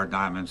want our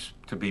diamonds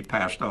to be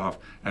passed off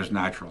as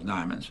natural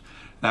diamonds.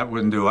 That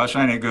wouldn't do us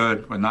any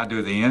good, would not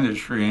do the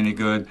industry any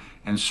good,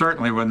 and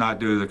certainly would not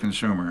do the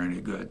consumer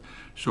any good.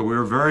 So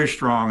we're very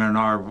strong in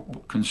our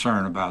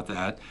concern about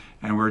that,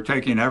 and we're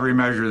taking every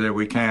measure that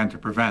we can to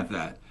prevent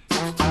that.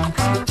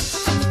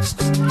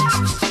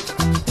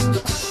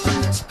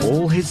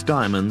 All his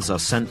diamonds are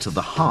sent to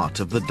the heart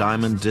of the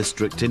Diamond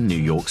District in New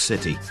York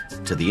City,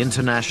 to the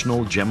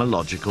International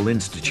Gemological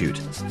Institute.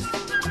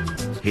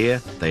 Here,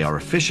 they are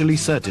officially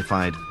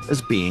certified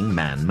as being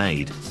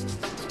man-made.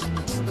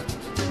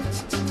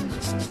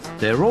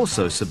 They're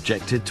also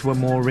subjected to a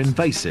more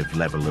invasive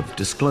level of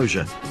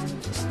disclosure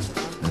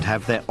and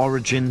have their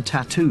origin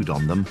tattooed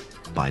on them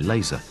by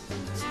laser.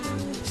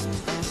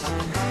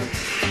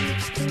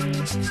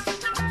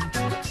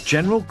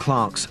 General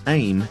Clark's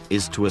aim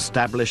is to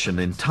establish an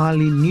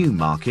entirely new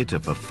market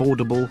of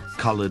affordable,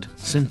 coloured,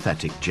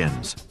 synthetic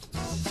gems.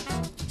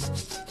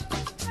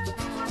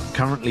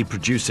 Currently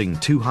producing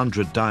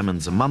 200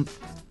 diamonds a month,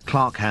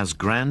 Clark has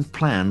grand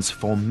plans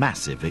for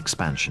massive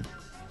expansion.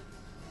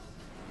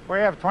 We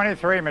have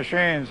 23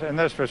 machines in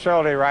this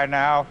facility right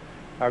now,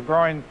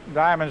 growing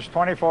diamonds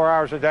 24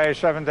 hours a day,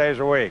 7 days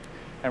a week.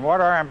 And what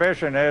our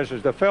ambition is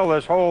to fill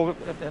this whole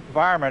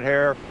environment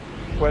here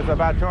with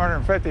about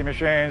 250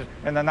 machines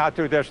in the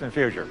not-too-distant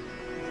future.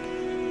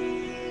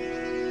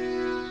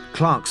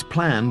 Clark's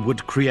plan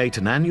would create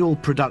an annual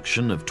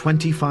production of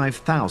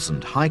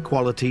 25,000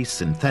 high-quality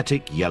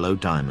synthetic yellow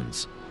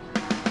diamonds.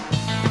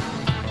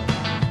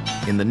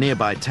 In the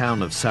nearby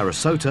town of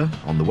Sarasota,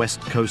 on the west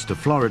coast of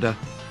Florida,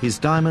 his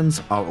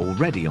diamonds are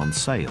already on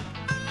sale.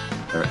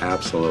 They're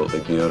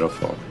absolutely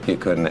beautiful. You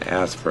couldn't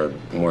ask for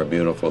more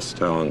beautiful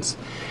stones.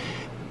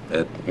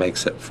 It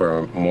makes it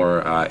for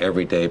more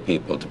everyday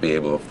people to be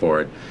able to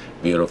afford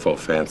beautiful,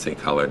 fancy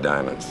colored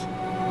diamonds.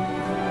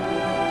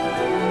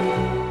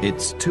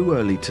 It's too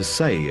early to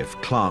say if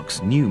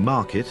Clark's new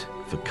market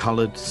for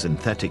colored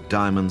synthetic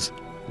diamonds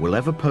will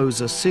ever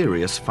pose a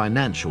serious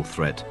financial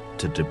threat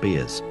to De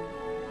Beers.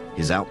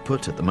 His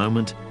output at the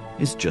moment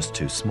is just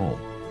too small.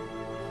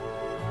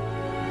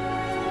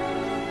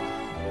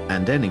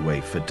 And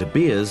anyway, for De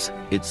Beers,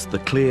 it's the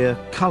clear,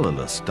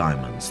 colorless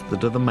diamonds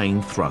that are the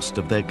main thrust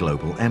of their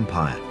global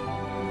empire.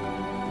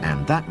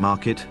 And that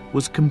market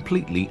was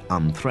completely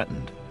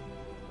unthreatened.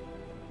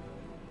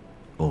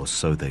 Or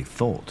so they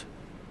thought.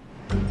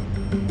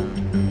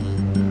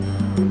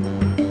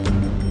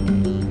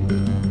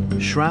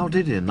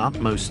 Shrouded in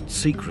utmost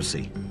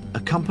secrecy,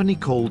 a company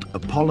called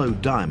Apollo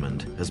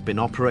Diamond has been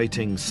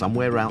operating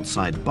somewhere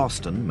outside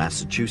Boston,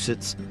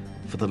 Massachusetts,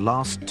 for the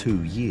last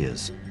 2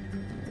 years.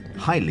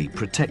 Highly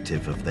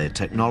protective of their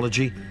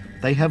technology,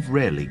 they have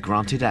rarely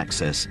granted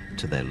access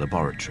to their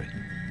laboratory.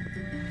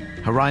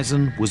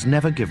 Horizon was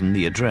never given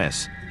the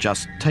address,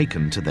 just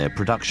taken to their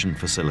production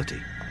facility.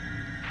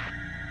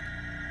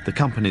 The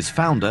company's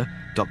founder,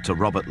 Dr.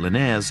 Robert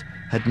Linares,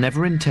 had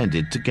never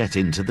intended to get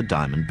into the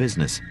diamond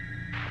business.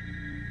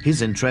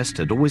 His interest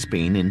had always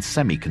been in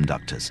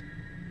semiconductors.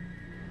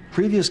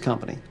 Previous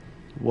company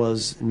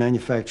was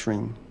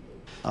manufacturing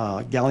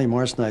gallium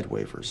arsenide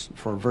wafers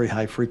for very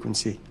high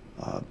frequency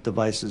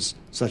devices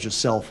such as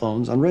cell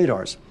phones and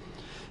radars.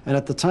 And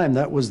at the time,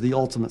 that was the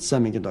ultimate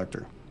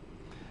semiconductor.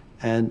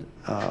 And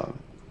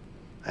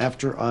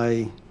after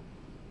I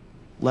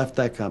left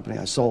that company,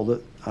 I sold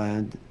it,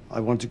 and I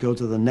wanted to go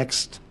to the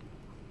next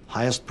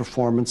highest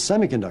performance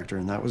semiconductor,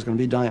 and that was going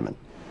to be diamond.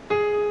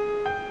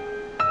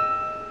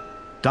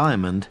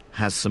 Diamond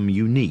has some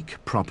unique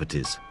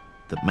properties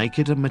that make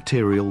it a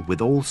material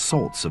with all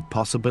sorts of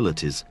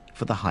possibilities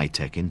for the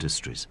high-tech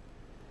industries.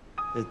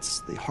 It's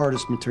the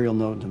hardest material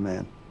known to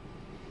man.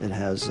 It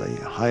has the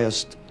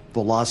highest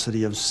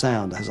velocity of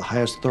sound, it has the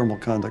highest thermal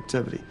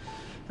conductivity,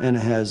 and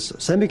it has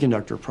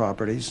semiconductor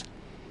properties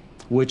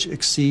which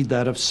exceed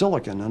that of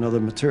silicon and other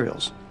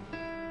materials.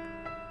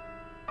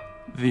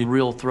 The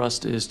real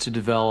thrust is to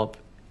develop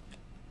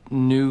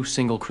new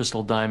single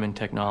crystal diamond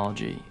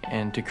technology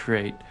and to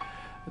create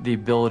the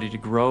ability to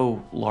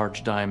grow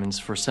large diamonds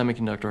for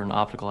semiconductor and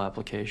optical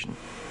application.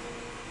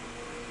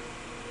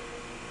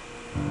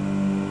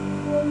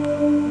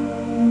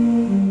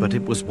 But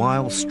it was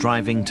while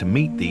striving to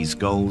meet these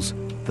goals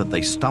that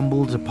they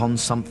stumbled upon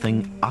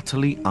something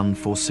utterly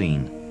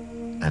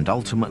unforeseen and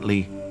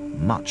ultimately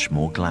much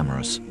more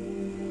glamorous.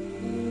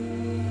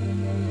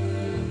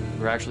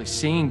 We're actually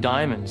seeing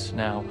diamonds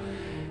now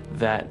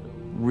that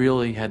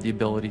really had the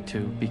ability to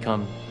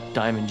become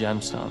diamond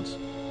gemstones.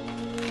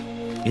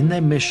 In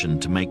their mission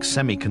to make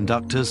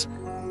semiconductors,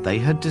 they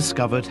had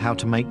discovered how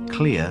to make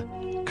clear,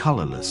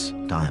 colorless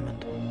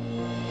diamond.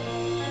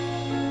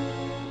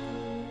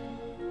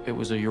 It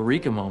was a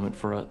eureka moment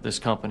for this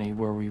company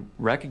where we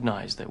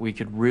recognized that we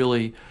could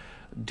really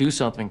do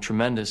something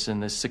tremendous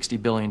in this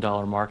 $60 billion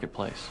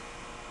marketplace.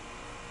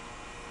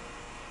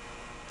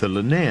 The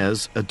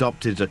Linares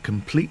adopted a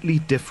completely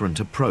different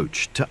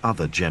approach to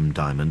other gem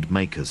diamond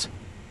makers,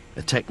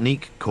 a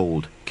technique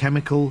called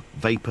chemical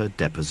vapor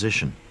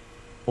deposition,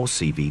 or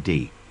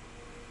CVD.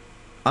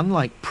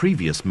 Unlike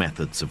previous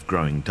methods of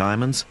growing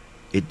diamonds,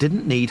 it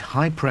didn't need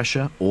high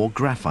pressure or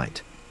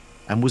graphite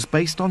and was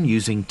based on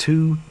using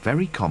two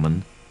very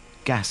common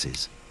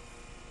gases.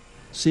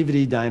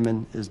 CVD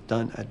diamond is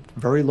done at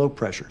very low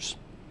pressures,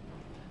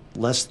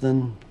 less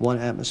than 1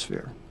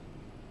 atmosphere.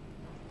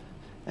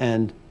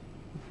 And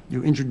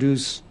you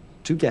introduce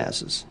two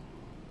gases.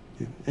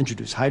 You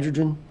introduce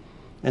hydrogen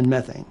and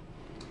methane.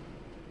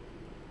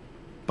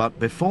 But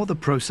before the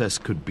process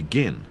could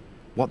begin,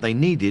 what they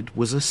needed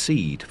was a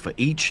seed for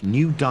each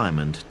new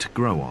diamond to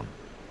grow on.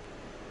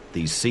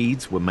 These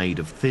seeds were made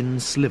of thin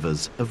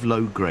slivers of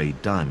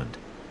low-grade diamond.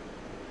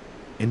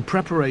 In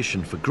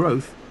preparation for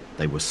growth,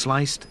 they were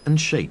sliced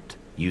and shaped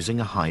using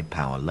a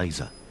high-power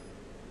laser.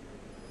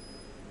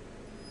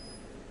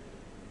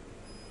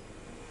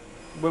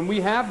 When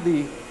we have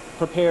the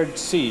prepared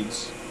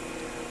seeds,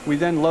 we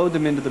then load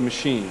them into the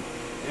machine.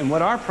 And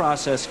what our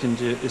process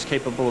is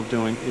capable of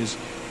doing is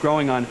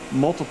growing on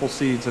multiple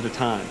seeds at a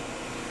time.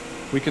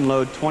 We can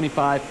load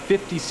 25,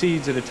 50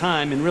 seeds at a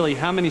time, and really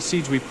how many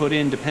seeds we put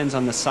in depends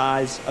on the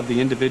size of the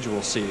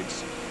individual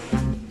seeds.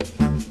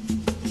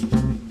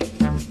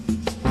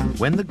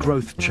 When the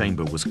growth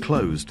chamber was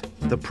closed,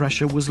 the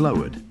pressure was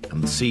lowered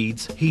and the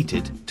seeds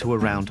heated to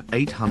around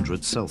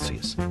 800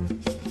 Celsius.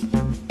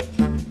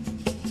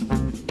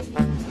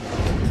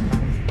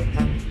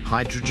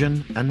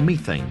 Hydrogen and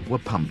methane were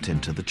pumped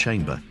into the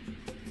chamber.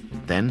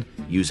 Then,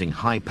 using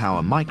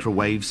high-power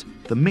microwaves,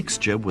 the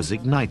mixture was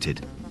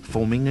ignited,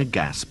 forming a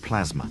gas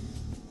plasma.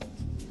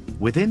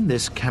 Within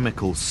this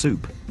chemical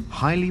soup,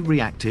 highly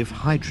reactive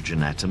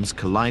hydrogen atoms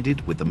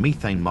collided with the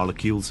methane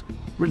molecules,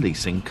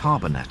 releasing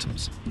carbon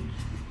atoms.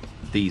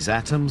 These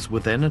atoms were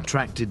then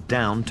attracted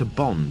down to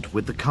bond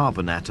with the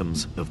carbon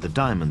atoms of the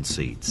diamond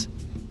seeds.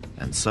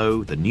 And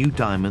so the new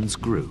diamonds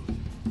grew,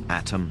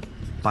 atom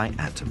by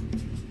atom.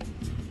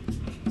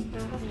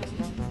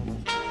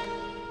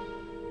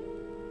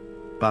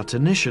 But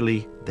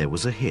initially, there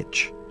was a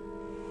hitch.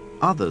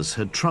 Others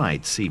had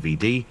tried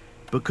CVD,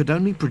 but could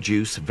only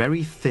produce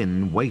very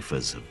thin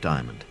wafers of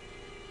diamond,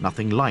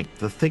 nothing like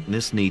the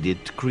thickness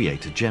needed to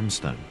create a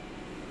gemstone.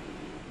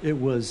 It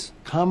was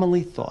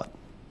commonly thought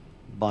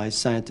by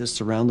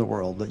scientists around the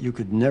world that you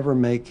could never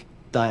make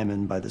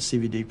diamond by the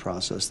CVD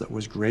process that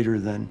was greater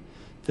than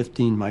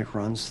 15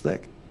 microns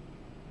thick.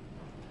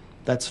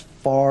 That's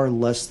far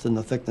less than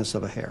the thickness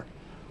of a hair.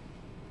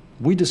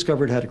 We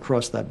discovered how to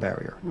cross that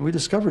barrier. And we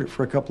discovered it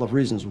for a couple of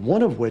reasons,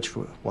 one of which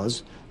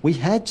was we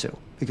had to,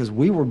 because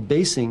we were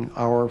basing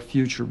our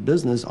future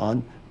business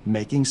on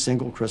making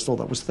single crystal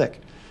that was thick.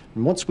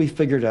 And once we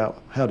figured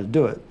out how to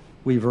do it,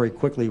 we very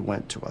quickly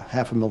went to a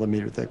 0.5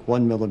 millimeter thick,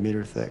 1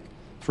 millimeter thick,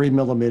 3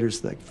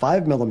 millimeters thick,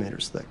 5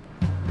 millimeters thick.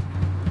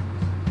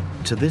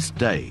 To this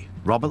day,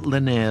 Robert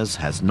Linares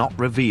has not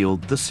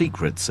revealed the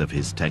secrets of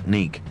his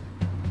technique.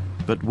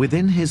 But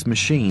within his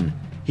machine,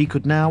 he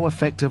could now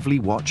effectively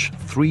watch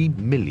 3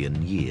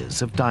 million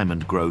years of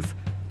diamond growth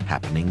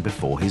happening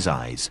before his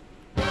eyes.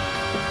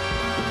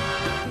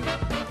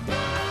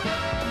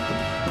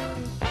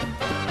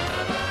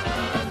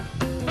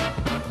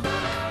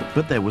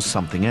 But there was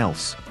something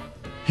else.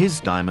 His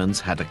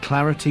diamonds had a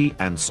clarity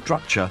and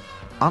structure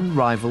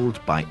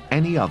unrivaled by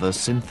any other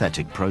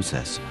synthetic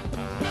process.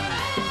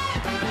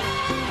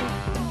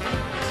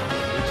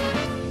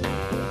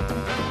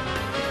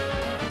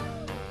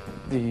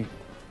 The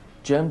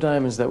gem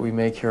diamonds that we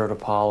make here at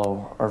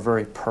Apollo are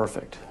very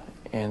perfect,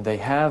 and they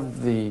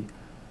have the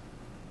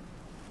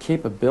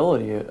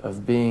capability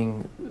of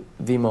being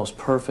the most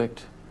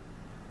perfect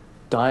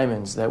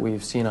diamonds that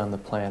we've seen on the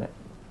planet.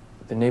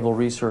 The Naval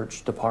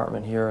Research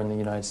Department here in the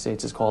United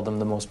States has called them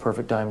the most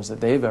perfect diamonds that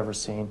they've ever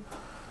seen,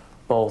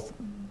 both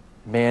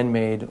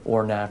man-made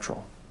or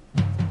natural.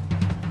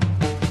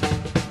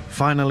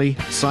 Finally,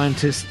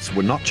 scientists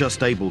were not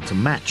just able to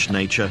match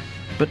nature,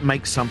 but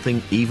make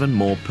something even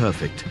more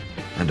perfect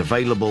and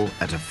available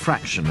at a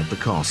fraction of the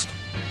cost.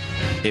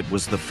 It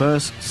was the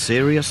first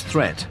serious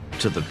threat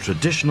to the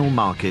traditional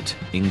market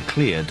in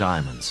clear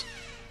diamonds.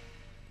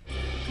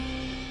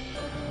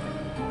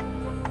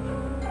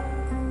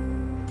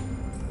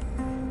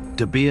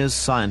 De Beers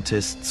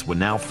scientists were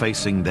now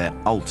facing their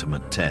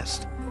ultimate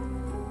test.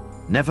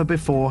 Never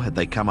before had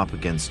they come up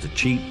against a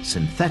cheap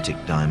synthetic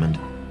diamond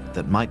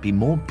that might be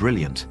more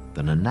brilliant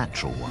than a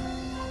natural one.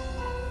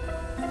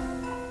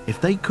 If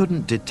they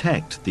couldn't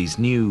detect these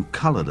new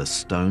colorless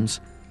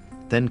stones,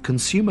 then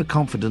consumer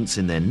confidence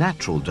in their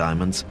natural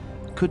diamonds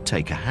could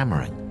take a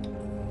hammering.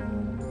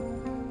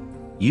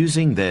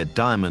 Using their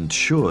Diamond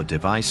Sure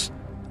device,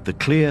 the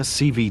clear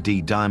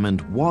CVD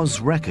diamond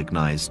was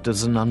recognized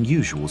as an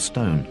unusual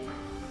stone,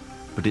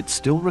 but it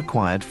still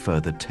required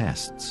further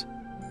tests.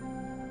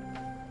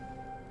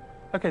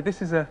 Okay,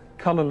 this is a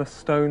colourless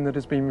stone that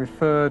has been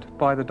referred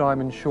by the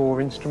Diamond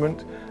Sure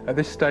instrument. At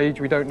this stage,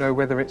 we don't know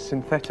whether it's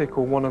synthetic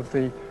or one of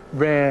the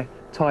rare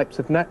types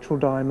of natural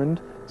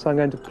diamond, so I'm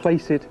going to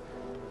place it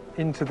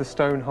into the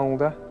stone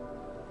holder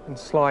and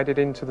slide it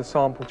into the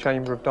sample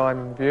chamber of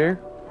Diamond View.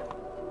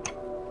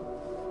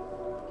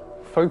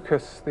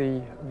 Focus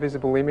the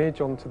visible image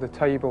onto the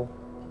table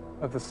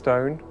of the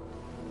stone.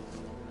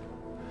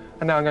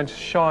 And now I'm going to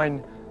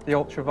shine the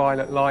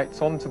ultraviolet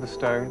lights onto the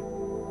stone.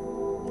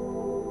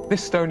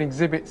 This stone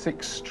exhibits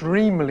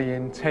extremely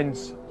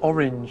intense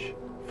orange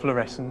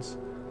fluorescence,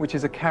 which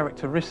is a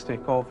characteristic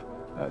of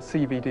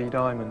CVD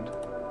diamond.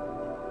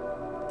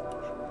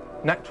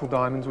 Natural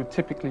diamonds would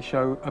typically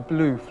show a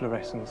blue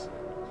fluorescence.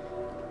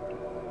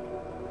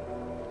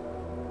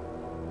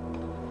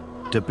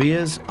 De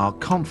Beers are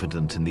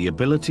confident in the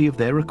ability of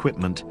their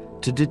equipment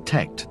to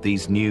detect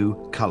these new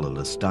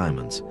colourless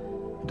diamonds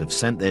and have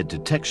sent their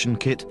detection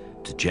kit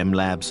to gem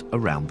labs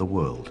around the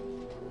world.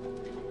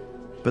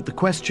 But the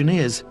question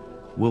is,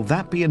 will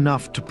that be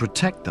enough to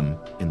protect them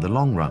in the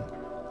long run?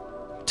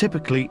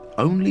 Typically,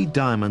 only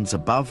diamonds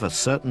above a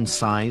certain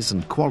size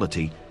and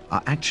quality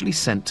are actually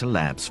sent to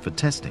labs for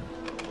testing.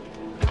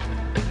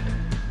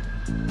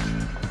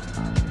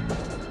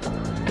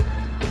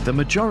 The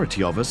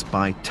majority of us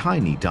buy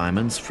tiny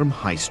diamonds from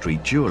high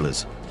street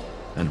jewellers,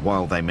 and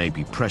while they may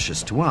be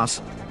precious to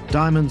us,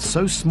 diamonds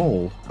so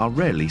small are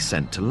rarely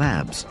sent to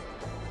labs.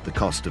 The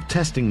cost of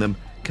testing them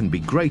can be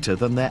greater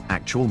than their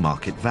actual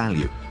market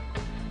value.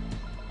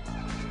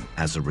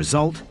 As a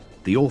result,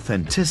 the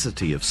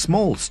authenticity of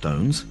small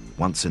stones,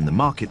 once in the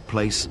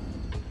marketplace,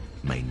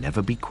 may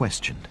never be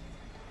questioned.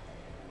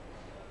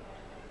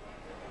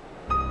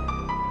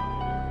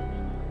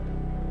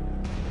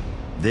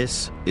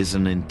 This is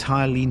an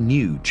entirely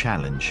new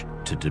challenge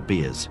to De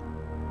Beers.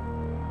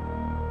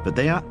 But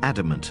they are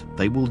adamant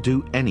they will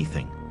do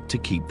anything to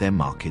keep their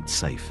market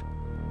safe.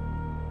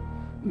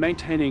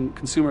 Maintaining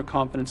consumer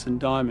confidence in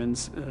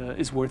diamonds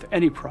is worth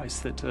any price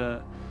that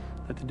the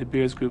De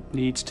Beers Group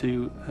needs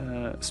to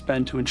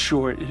spend to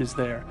ensure it is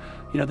there.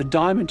 You know, the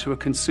diamond to a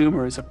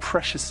consumer is a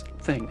precious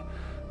thing.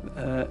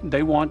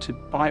 They want to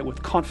buy it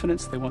with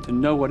confidence, they want to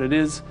know what it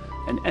is,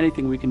 and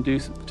anything we can do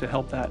to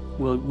help that,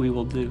 we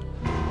will do.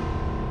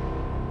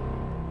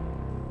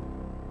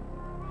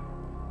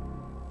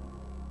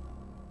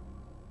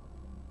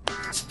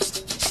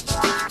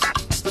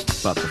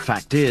 But the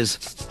fact is,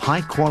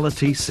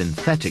 high-quality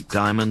synthetic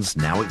diamonds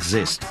now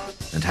exist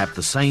and have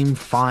the same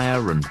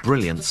fire and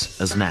brilliance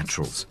as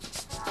naturals.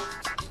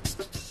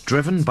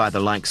 Driven by the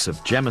likes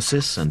of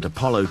Gemesis and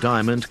Apollo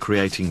Diamond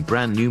creating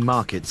brand new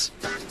markets,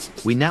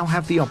 we now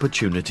have the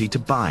opportunity to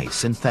buy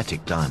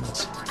synthetic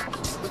diamonds.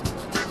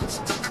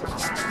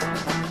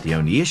 The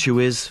only issue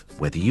is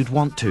whether you'd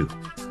want to.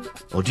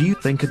 Or do you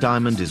think a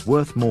diamond is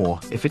worth more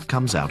if it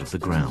comes out of the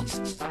ground?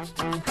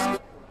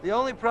 The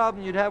only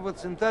problem you'd have with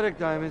synthetic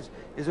diamonds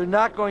is they're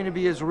not going to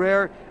be as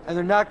rare and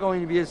they're not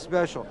going to be as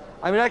special.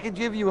 I mean, I could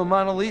give you a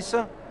Mona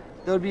Lisa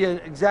that would be an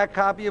exact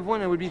copy of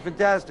one, and it would be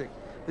fantastic.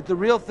 But the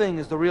real thing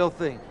is the real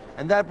thing,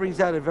 and that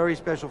brings out a very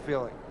special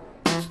feeling.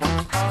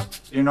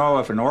 You know,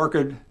 if an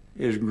orchid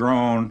is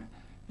grown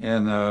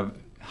in the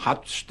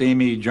hot,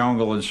 steamy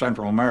jungle in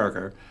Central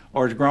America,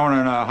 or it's grown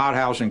in a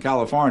hothouse in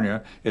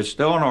California, it's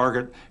still an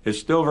orchid, it's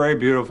still very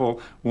beautiful,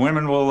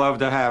 women will love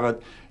to have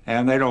it,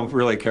 and they don't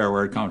really care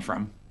where it comes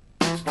from.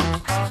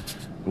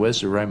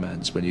 Where's the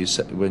romance when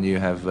you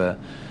have a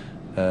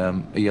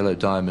yellow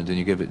diamond and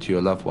you give it to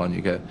your loved one?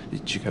 You go,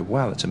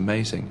 wow, that's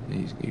amazing.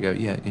 And you go,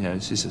 yeah, you know,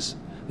 this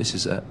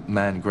is a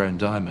man-grown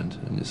diamond,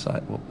 and it's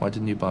like, well, why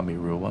didn't you buy me a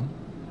real one?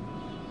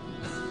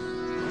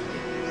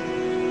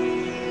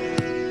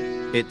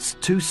 It's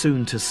too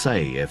soon to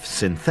say if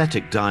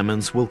synthetic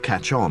diamonds will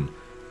catch on,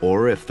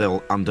 or if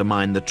they'll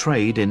undermine the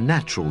trade in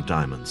natural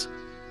diamonds.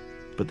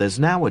 But there's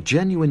now a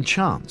genuine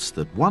chance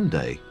that one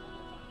day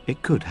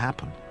it could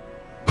happen.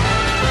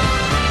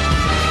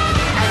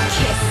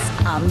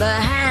 Kiss on the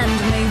hand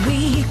may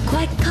be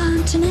quite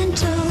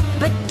continental,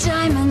 but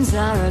diamonds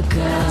are a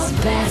girl's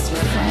best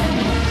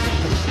friend.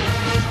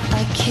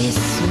 A kiss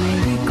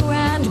may be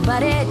grand,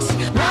 but it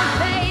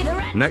won't pay the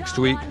rent. Next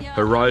week,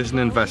 Horizon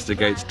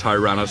investigates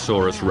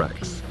Tyrannosaurus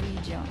Rex.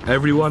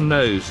 Everyone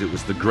knows it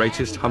was the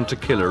greatest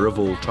hunter-killer of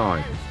all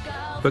time.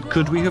 But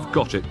could we have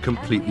got it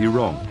completely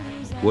wrong?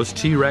 Was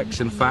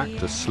T-Rex in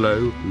fact a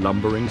slow,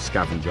 lumbering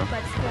scavenger?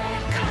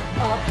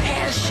 Or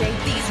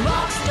pear-shaped, these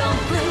rocks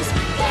don't bruise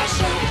their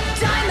shape.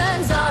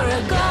 Diamonds are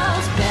a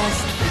girl's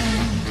best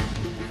friend.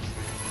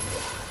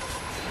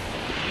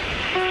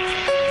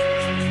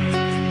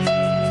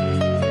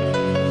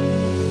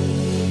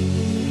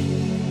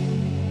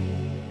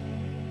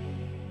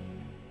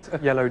 A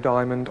yellow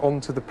diamond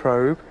onto the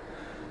probe,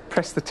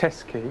 press the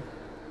test key,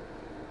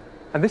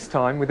 and this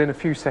time, within a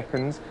few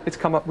seconds, it's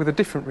come up with a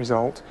different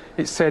result.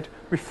 It said,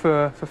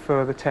 refer for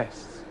further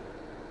tests.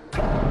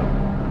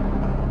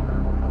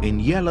 In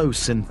yellow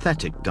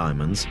synthetic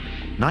diamonds,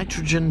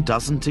 nitrogen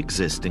doesn't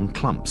exist in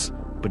clumps,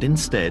 but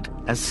instead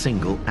as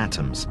single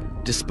atoms,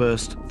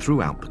 dispersed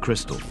throughout the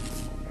crystal.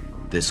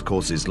 This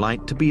causes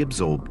light to be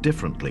absorbed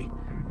differently,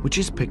 which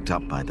is picked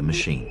up by the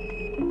machine.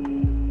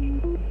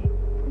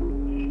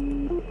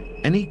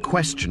 Any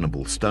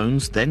questionable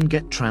stones then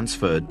get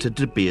transferred to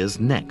De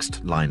Beers'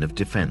 next line of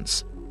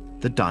defense,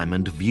 the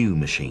Diamond View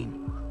machine.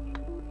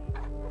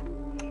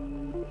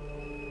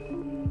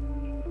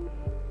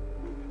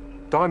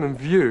 Diamond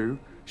View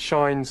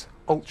shines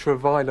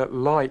ultraviolet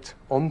light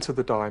onto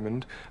the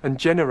diamond and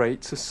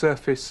generates a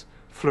surface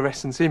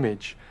fluorescence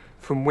image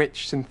from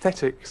which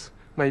synthetics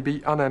may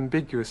be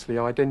unambiguously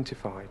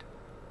identified.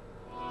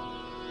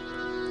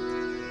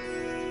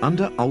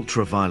 Under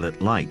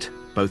ultraviolet light,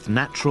 both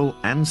natural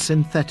and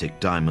synthetic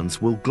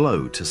diamonds will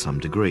glow to some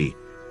degree.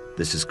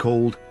 This is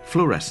called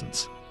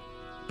fluorescence.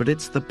 But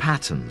it's the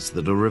patterns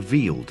that are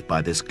revealed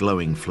by this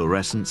glowing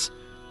fluorescence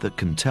that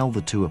can tell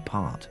the two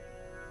apart.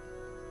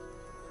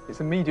 It's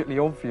immediately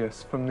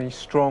obvious from the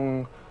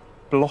strong,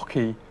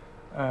 blocky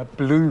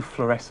blue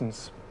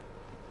fluorescence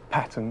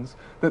patterns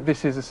that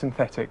this is a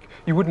synthetic.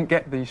 You wouldn't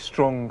get these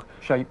strong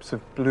shapes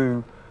of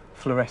blue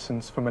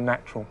fluorescence from a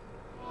natural.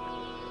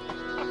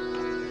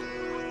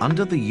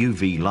 Under the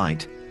UV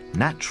light,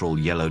 natural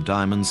yellow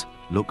diamonds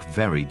look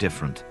very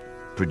different,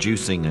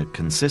 producing a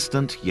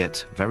consistent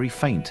yet very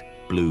faint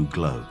blue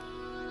glow.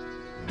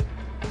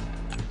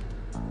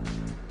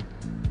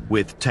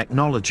 With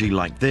technology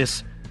like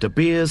this, De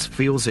Beers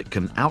feels it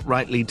can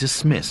outrightly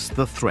dismiss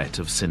the threat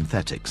of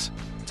synthetics.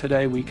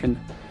 Today we can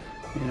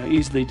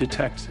easily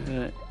detect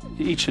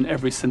each and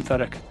every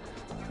synthetic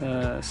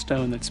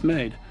stone that's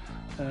made.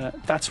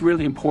 That's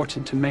really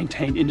important to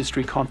maintain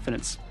industry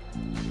confidence.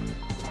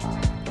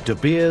 De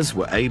Beers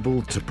were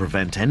able to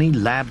prevent any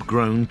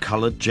lab-grown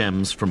coloured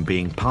gems from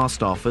being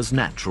passed off as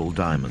natural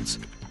diamonds.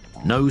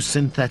 No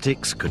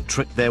synthetics could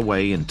trick their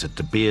way into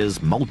De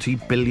Beers'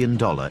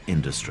 multi-billion-dollar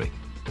industry.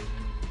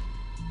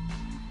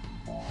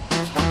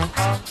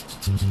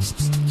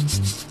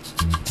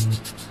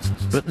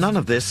 But none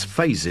of this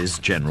phases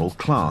General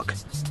Clark.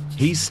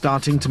 He's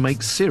starting to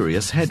make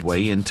serious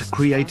headway into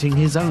creating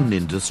his own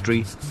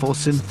industry for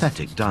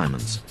synthetic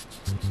diamonds.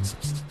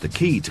 The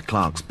key to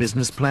Clark's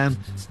business plan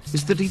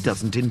is that he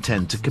doesn't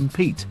intend to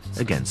compete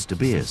against De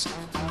Beers.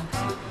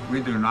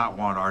 We do not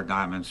want our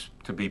diamonds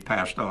to be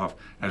passed off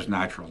as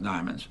natural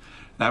diamonds.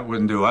 That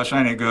wouldn't do us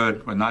any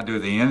good, would not do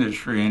the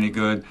industry any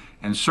good,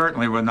 and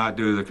certainly would not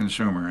do the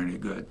consumer any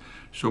good.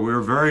 So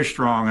we're very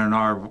strong in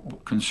our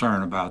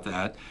concern about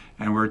that,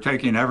 and we're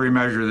taking every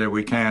measure that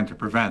we can to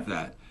prevent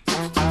that.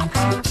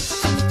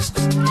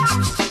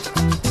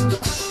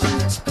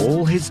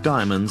 All his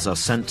diamonds are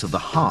sent to the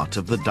heart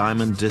of the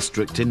Diamond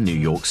District in New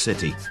York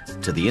City,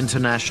 to the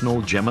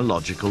International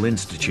Gemological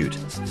Institute.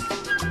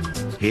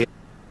 Here,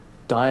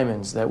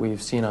 diamonds that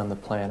we've seen on the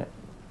planet,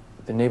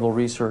 the Naval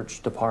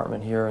Research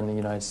Department here in the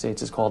United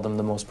States has called them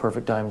the most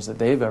perfect diamonds that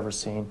they've ever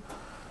seen,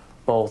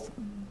 both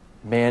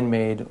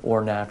man-made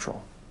or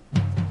natural.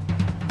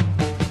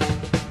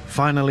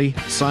 Finally,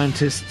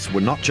 scientists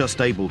were not just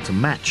able to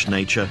match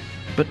nature,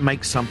 but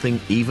make something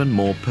even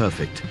more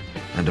perfect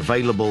and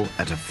available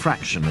at a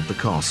fraction of the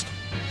cost.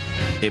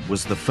 It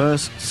was the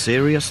first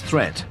serious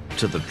threat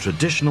to the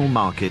traditional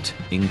market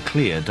in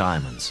clear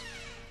diamonds.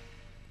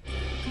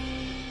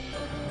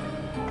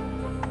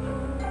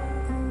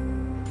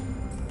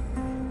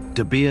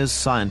 De Beers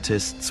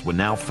scientists were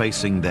now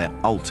facing their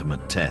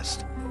ultimate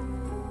test.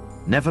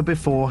 Never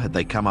before had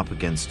they come up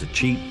against a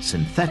cheap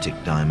synthetic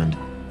diamond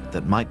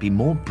that might be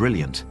more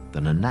brilliant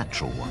than a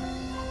natural one.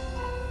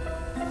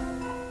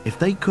 If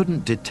they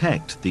couldn't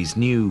detect these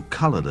new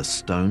colorless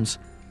stones,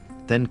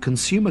 then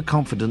consumer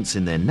confidence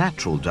in their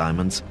natural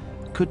diamonds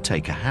could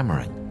take a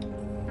hammering.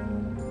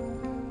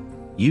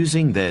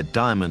 Using their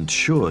Diamond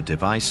Sure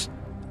device,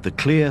 the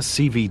clear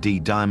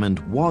CVD diamond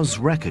was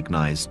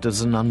recognized as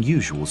an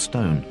unusual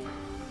stone,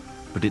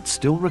 but it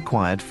still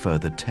required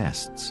further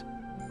tests.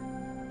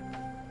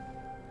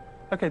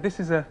 Okay, this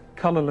is a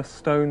colourless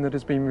stone that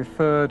has been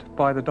referred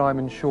by the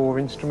Diamond Sure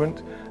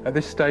instrument. At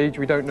this stage,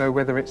 we don't know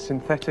whether it's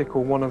synthetic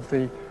or one of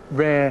the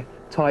rare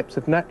types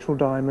of natural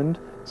diamond,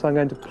 so I'm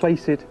going to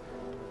place it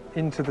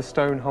into the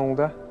stone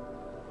holder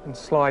and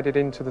slide it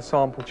into the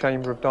sample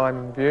chamber of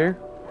Diamond View.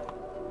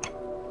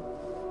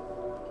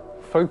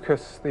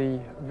 Focus the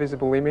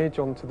visible image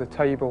onto the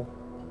table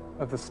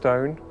of the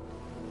stone.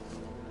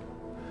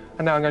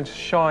 And now I'm going to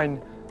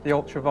shine the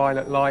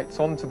ultraviolet lights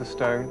onto the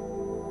stone.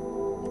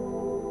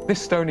 This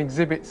stone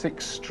exhibits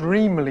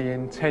extremely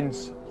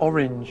intense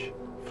orange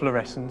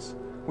fluorescence,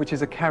 which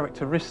is a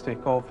characteristic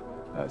of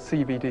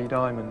CVD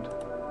diamond.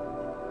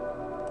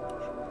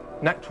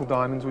 Natural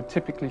diamonds would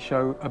typically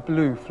show a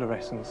blue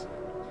fluorescence.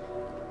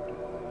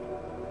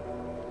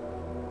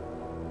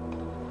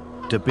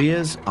 De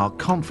Beers are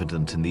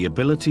confident in the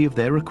ability of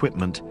their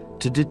equipment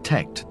to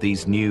detect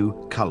these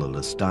new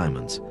colorless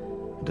diamonds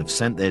and have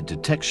sent their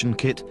detection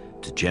kit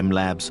to gem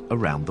labs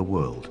around the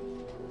world.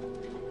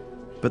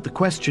 But the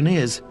question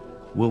is,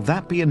 will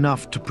that be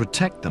enough to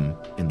protect them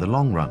in the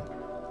long run?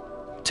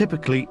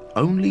 Typically,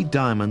 only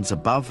diamonds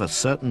above a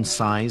certain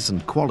size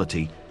and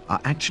quality are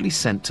actually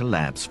sent to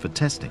labs for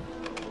testing.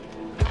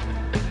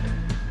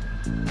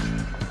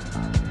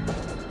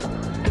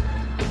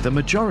 The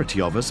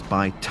majority of us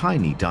buy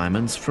tiny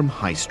diamonds from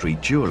high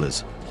street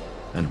jewelers,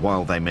 and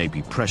while they may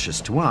be precious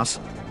to us,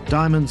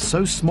 diamonds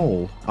so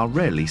small are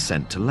rarely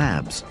sent to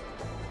labs.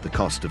 The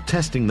cost of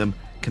testing them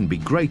can be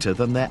greater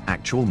than their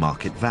actual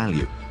market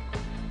value.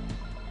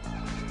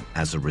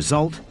 As a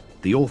result,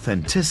 the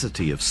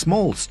authenticity of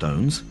small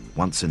stones,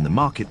 once in the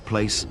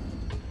marketplace,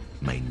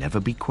 may never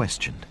be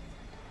questioned.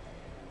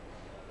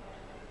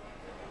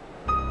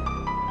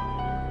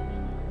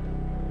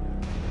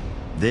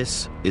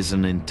 This is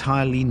an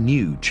entirely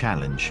new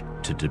challenge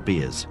to De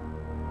Beers.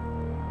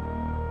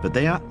 But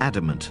they are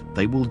adamant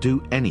they will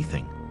do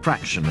anything,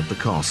 fraction of the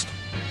cost.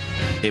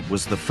 It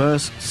was the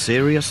first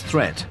serious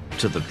threat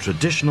to the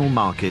traditional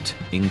market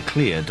in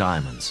clear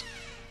diamonds.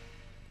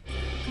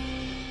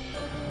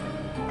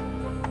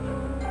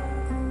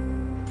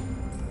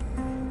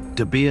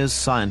 De Beers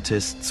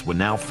scientists were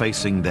now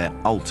facing their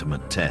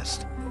ultimate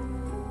test.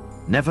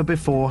 Never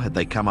before had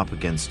they come up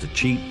against a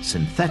cheap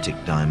synthetic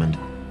diamond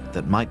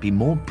that might be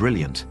more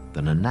brilliant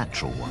than a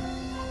natural one.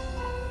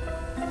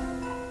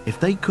 If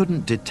they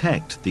couldn't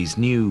detect these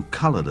new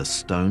colorless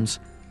stones,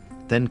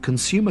 then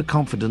consumer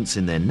confidence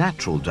in their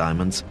natural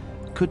diamonds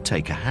could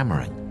take a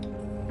hammering.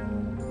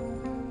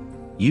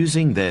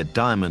 Using their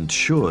Diamond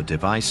Sure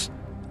device,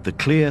 the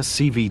clear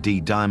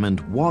CVD diamond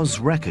was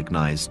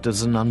recognized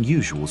as an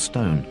unusual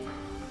stone,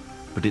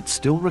 but it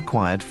still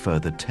required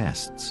further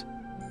tests.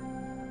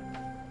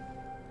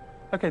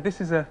 Okay,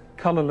 this is a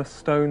colourless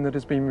stone that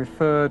has been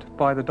referred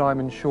by the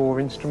Diamond Sure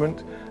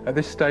instrument. At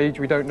this stage,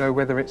 we don't know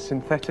whether it's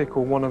synthetic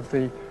or one of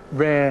the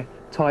rare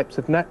types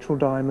of natural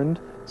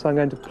diamond, so I'm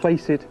going to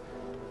place it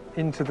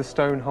into the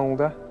stone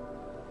holder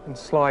and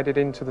slide it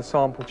into the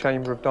sample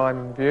chamber of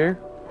Diamond View.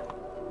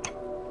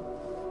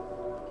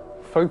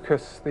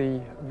 Focus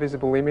the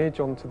visible image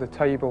onto the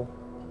table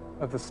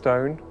of the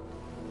stone.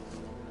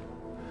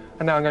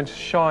 And now I'm going to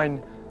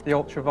shine the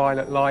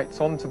ultraviolet lights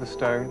onto the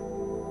stone.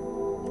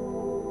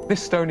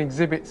 This stone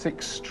exhibits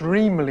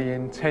extremely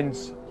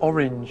intense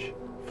orange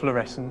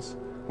fluorescence,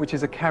 which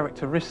is a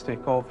characteristic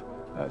of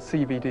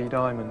CVD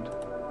diamond.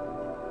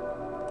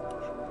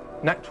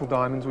 Natural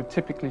diamonds would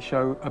typically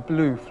show a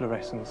blue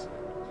fluorescence.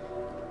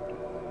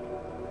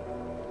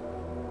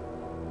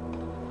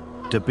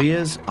 De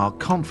Beers are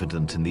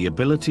confident in the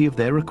ability of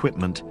their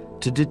equipment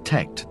to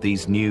detect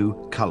these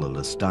new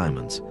colorless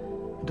diamonds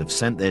and have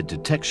sent their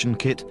detection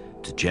kit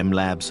to gem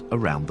labs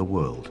around the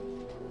world.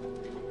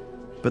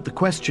 But the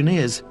question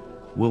is,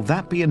 will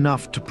that be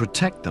enough to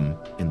protect them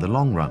in the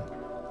long run?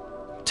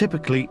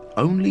 Typically,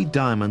 only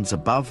diamonds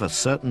above a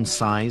certain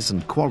size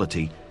and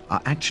quality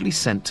are actually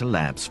sent to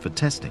labs for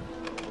testing.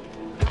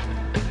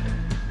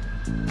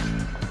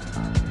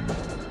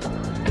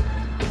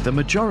 The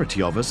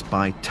majority of us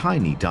buy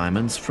tiny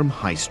diamonds from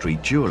high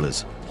street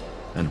jewelers,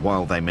 and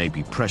while they may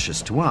be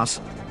precious to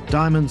us,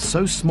 diamonds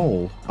so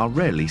small are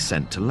rarely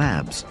sent to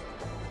labs.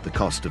 The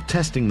cost of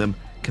testing them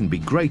can be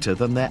greater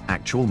than their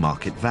actual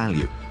market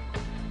value.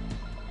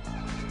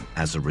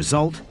 As a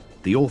result,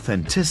 the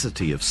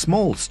authenticity of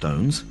small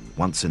stones,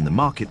 once in the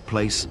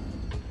marketplace,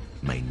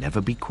 may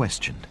never be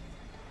questioned.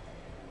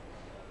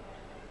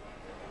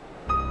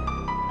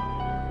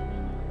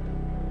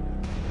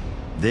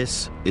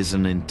 This is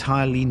an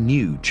entirely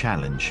new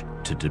challenge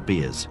to De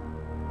Beers.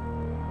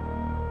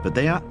 But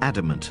they are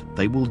adamant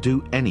they will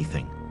do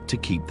anything to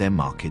keep their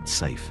market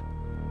safe.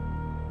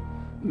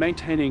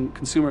 Maintaining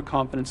consumer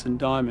confidence in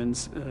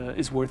diamonds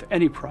is worth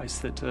any price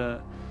that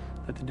the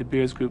De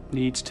Beers Group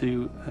needs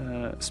to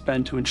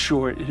spend to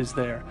ensure it is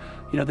there.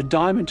 You know, the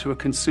diamond to a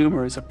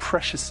consumer is a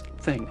precious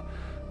thing.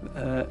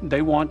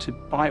 They want to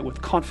buy it with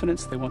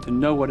confidence, they want to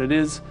know what it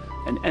is,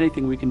 and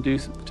anything we can do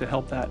to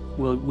help that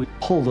we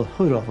pull the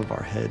hood off of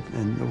our head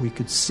and we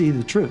could see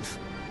the truth.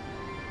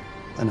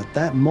 And at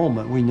that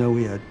moment, we know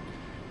we had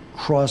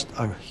crossed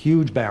a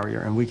huge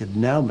barrier and we could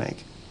now make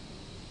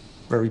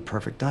a very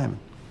perfect diamond.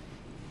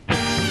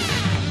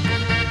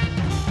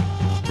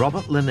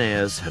 Robert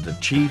Linnaeus had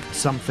achieved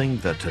something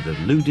that had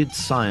eluded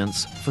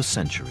science for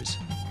centuries.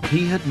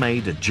 He had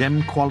made a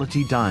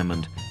gem-quality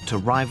diamond to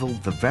rival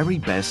the very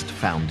best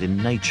found in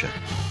nature,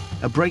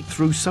 a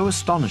breakthrough so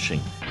astonishing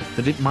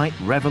that it might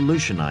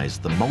revolutionize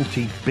the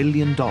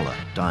multi-billion-dollar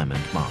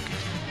diamond market.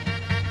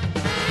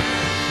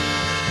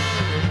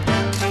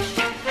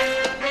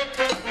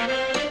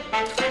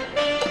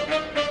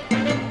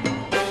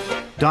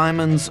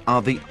 Diamonds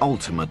are the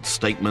ultimate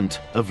statement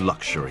of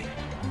luxury.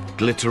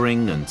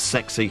 Glittering and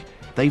sexy,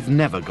 they've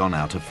never gone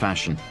out of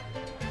fashion.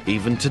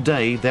 Even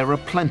today, there are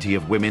plenty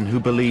of women who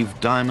believe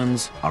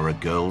diamonds are a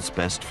girl's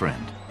best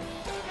friend.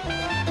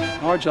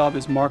 Our job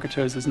as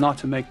marketers is not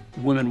to make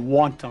women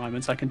want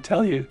diamonds. I can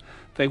tell you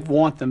they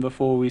want them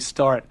before we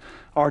start.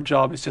 Our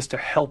job is just to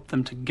help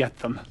them to get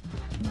them.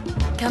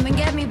 Come and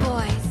get me,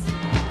 boys.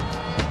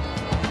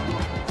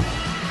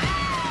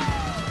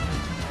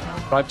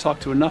 I've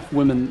talked to enough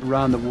women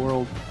around the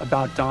world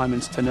about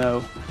diamonds to know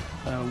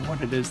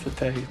what it is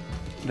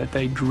that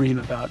they dream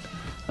about.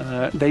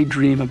 They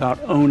dream about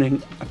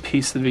owning a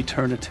piece of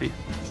eternity.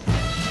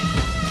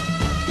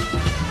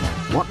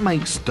 What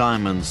makes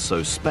diamonds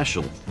so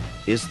special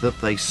is that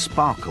they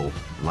sparkle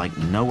like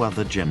no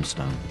other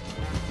gemstone.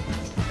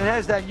 It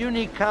has that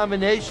unique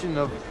combination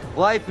of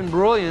life and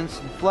brilliance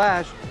and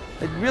flash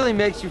that really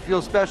makes you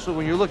feel special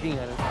when you're looking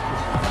at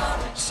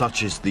it.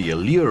 Such is the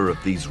allure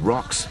of these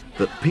rocks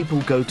that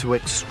people go to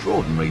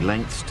extraordinary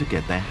lengths to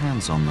get their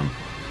hands on them.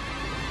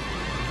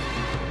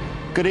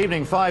 Good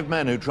evening. 5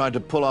 men who tried to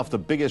pull off the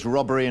biggest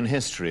robbery in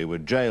history were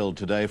jailed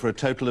today for a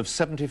total of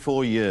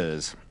 74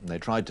 years. They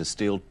tried to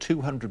steal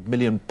 £200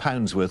 million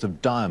worth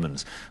of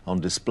diamonds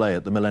on display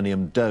at the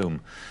Millennium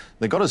Dome.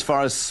 They got as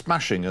far as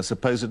smashing a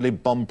supposedly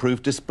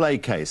bomb-proof display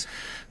case.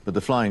 But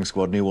the flying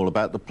squad knew all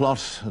about the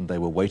plot and they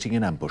were waiting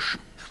in ambush.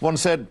 One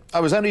said,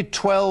 "I was only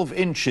 12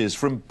 inches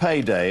from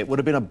payday. It would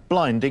have been a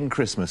blinding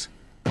Christmas."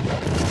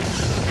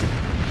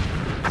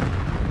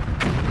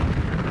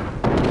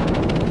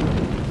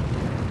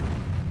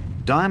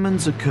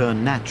 Diamonds occur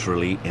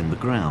naturally in the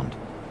ground,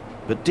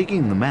 but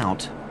digging them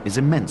out is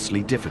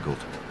immensely difficult.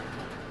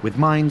 With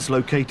mines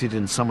located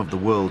in some of the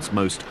world's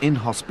most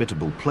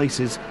inhospitable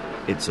places,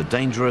 it's a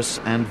dangerous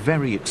and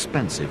very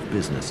expensive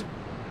business.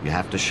 You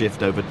have to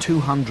shift over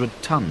 200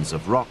 tons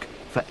of rock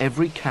for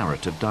every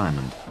carat of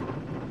diamond.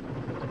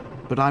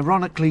 But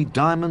ironically,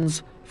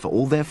 diamonds, for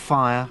all their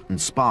fire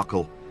and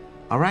sparkle,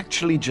 are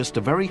actually just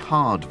a very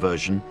hard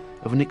version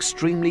of an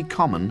extremely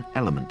common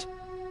element.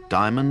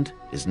 Diamond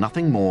is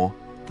nothing more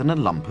than a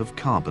lump of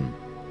carbon.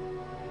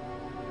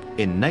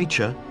 In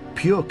nature,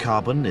 pure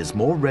carbon is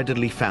more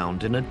readily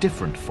found in a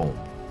different form,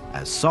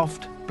 as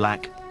soft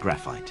black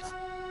graphite.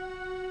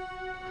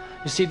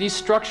 You see, these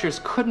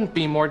structures couldn't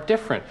be more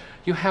different.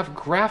 You have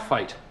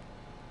graphite,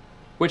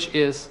 which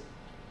is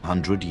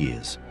 100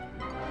 years.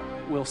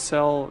 We'll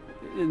sell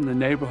in the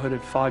neighborhood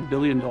of $5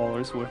 billion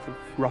worth of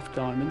rough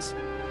diamonds.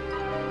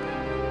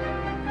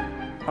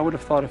 I would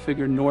have thought a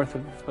figure north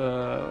of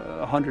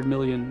 100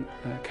 million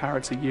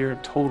carats a year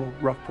of total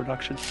rough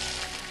production.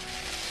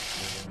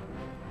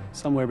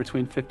 Somewhere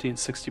between 50 and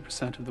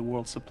 60% of the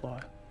world's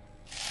supply.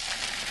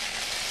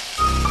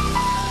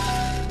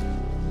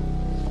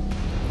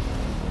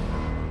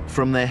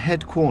 From their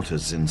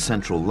headquarters in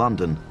central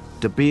London,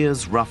 De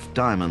Beers rough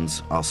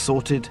diamonds are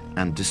sorted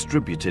and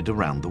distributed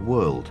around the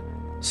world,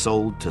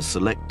 sold to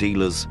select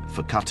dealers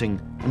for cutting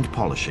and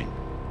polishing.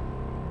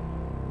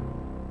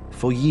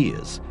 For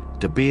years,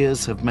 De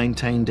Beers have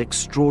maintained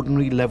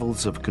extraordinary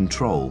levels of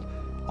control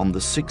on the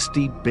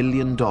 $60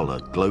 billion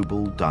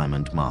global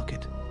diamond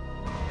market.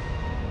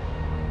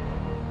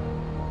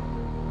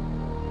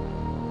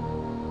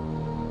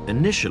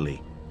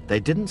 Initially,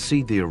 they didn't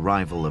see the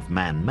arrival of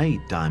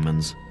man-made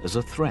diamonds as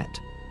a threat.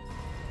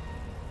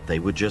 They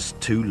were just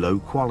too low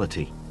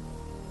quality,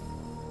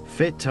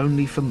 fit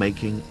only for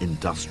making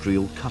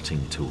industrial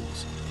cutting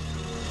tools.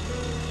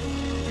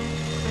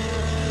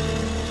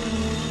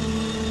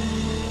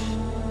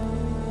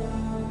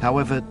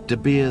 However, De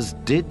Beers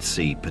did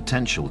see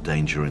potential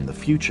danger in the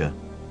future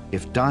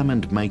if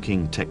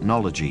diamond-making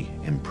technology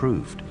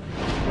improved.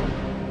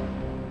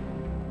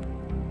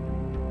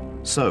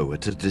 So,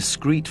 at a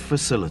discreet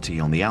facility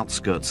on the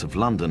outskirts of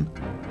London,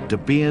 De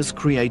Beers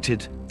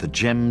created the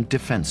Gem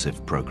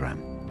Defensive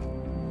Program.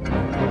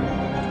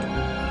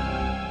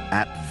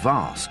 At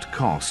vast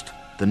cost,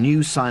 the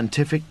new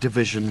scientific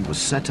division was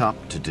set up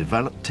to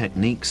develop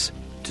techniques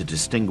to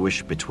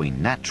distinguish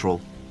between natural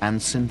and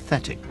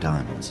synthetic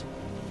diamonds.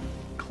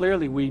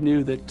 Clearly, we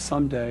knew that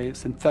someday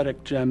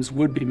synthetic gems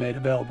would be made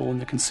available in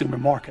the consumer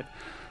market.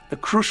 The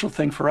crucial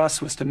thing for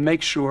us was to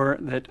make sure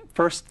that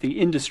first the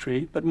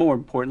industry, but more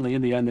importantly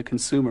in the end the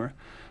consumer,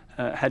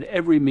 had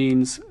every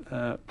means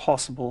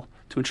possible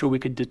to ensure we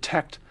could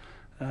detect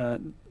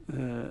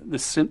the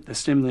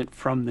stimulant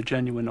from the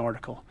genuine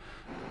article.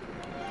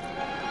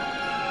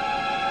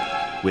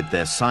 With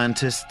their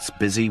scientists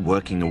busy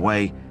working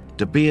away,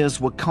 De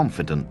Beers were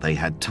confident they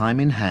had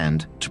time in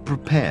hand to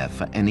prepare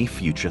for any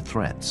future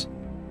threats.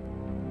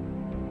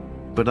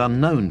 But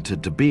unknown to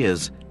De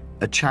Beers,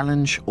 a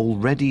challenge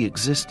already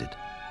existed,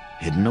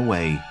 hidden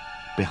away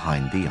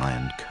behind the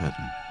Iron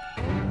Curtain.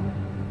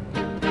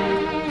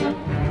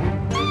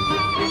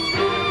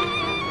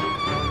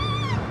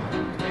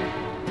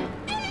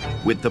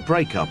 With the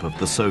breakup of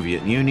the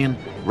Soviet Union,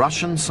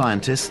 Russian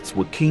scientists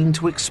were keen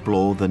to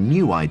explore the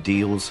new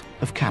ideals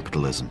of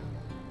capitalism.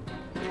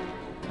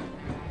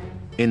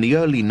 In the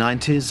early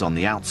 90s, on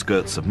the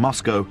outskirts of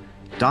Moscow,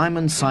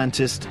 diamond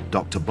scientist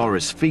Dr.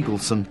 Boris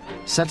Feigelson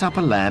set up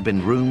a lab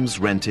in rooms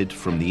rented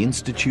from the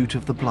Institute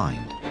of the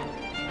Blind.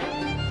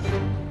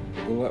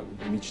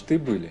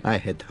 I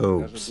had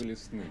hopes.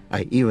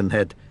 I even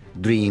had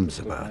dreams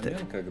about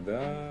it.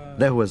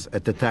 That was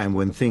at the time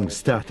when things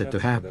started to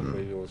happen.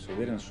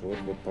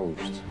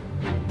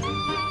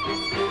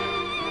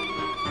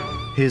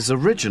 His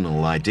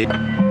original idea,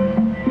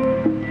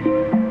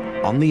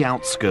 on the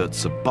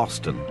outskirts of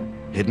Boston,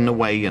 hidden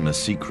away in a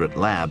secret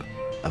lab,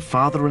 a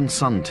father and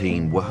son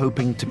team were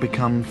hoping to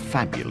become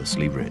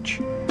fabulously rich.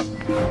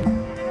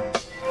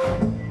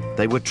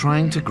 They were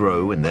trying to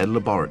grow in their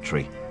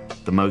laboratory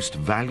the most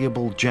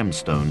valuable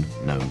gemstone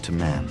known to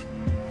man.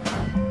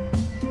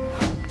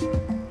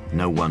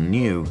 No one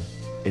knew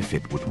if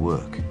it would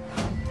work.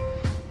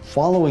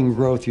 Following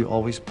growth, you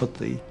always put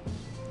the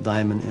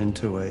diamond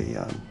into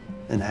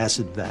an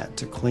acid vat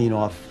to clean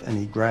off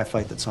any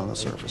graphite that's on the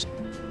surface.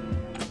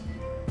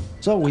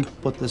 So we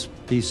put this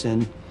piece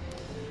in,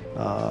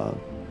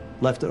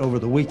 left it over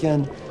the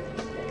weekend.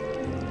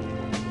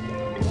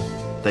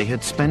 They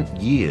had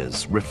spent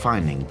years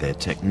refining their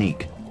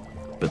technique,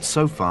 but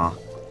so far,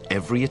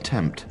 every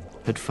attempt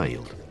had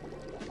failed.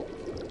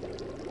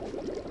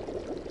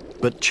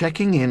 But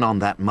checking in on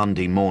that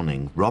Monday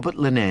morning, Robert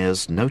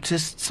Linares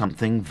noticed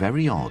something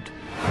very odd.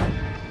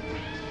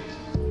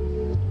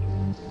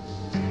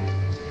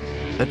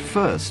 At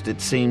first,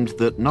 it seemed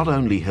that not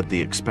only had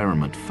the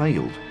experiment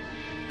failed,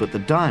 but the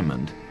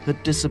diamond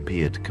had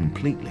disappeared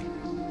completely.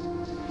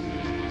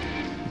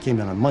 We came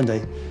in on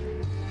Monday,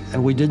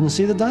 and we didn't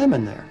see the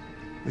diamond there.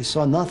 We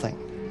saw nothing.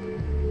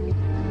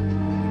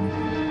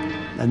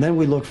 And then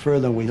we looked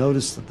further, and we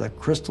noticed that the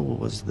crystal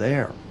was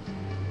there.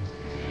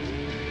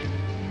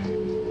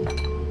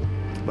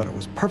 But it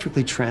was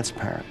perfectly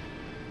transparent.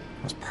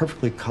 It was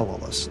perfectly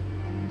colorless.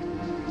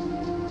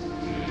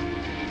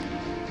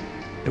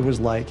 It was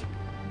like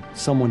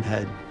someone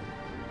had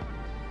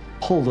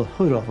pulled a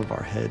hood off of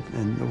our head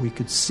and we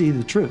could see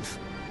the truth.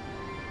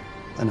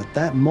 And at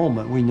that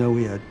moment, we knew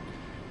we had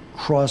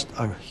crossed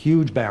a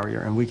huge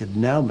barrier and we could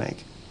now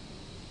make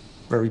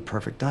a very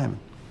perfect diamond.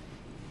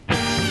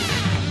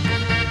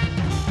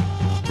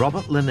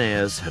 Robert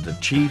Linares had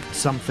achieved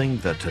something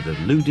that had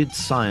eluded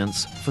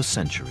science for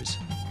centuries.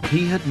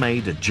 He had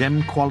made a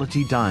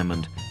gem-quality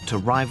diamond to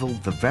rival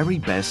the very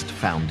best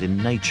found in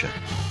nature,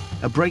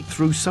 a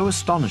breakthrough so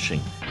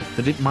astonishing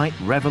that it might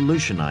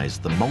revolutionize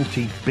the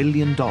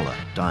multi-billion-dollar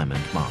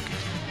diamond market.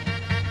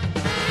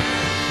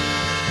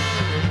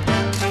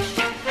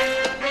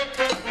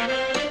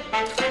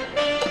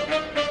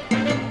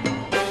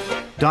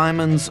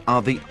 Diamonds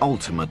are the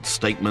ultimate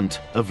statement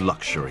of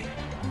luxury.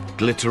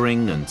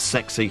 Glittering and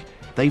sexy,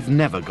 they've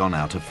never gone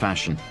out of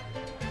fashion.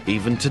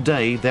 Even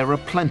today, there are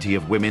plenty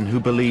of women who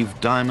believe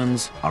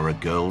diamonds are a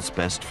girl's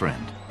best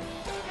friend.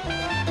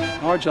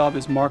 Our job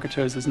as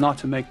marketers is not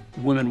to make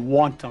women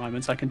want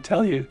diamonds. I can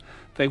tell you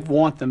they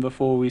want them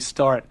before we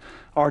start.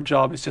 Our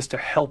job is just to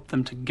help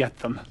them to get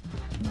them.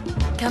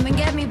 Come and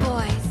get me,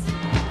 boys.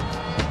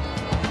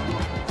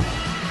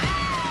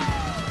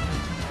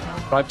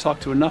 I've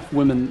talked to enough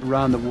women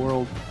around the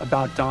world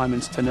about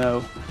diamonds to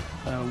know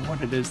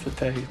what it is that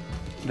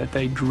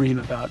they dream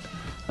about.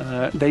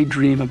 They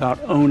dream about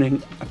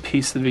owning a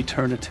piece of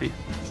eternity.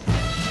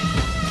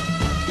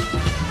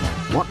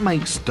 What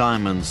makes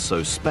diamonds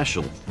so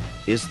special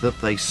is that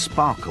they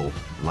sparkle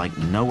like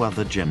no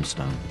other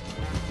gemstone.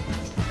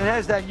 It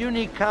has that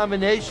unique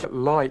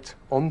combination. Light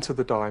onto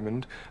the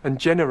diamond and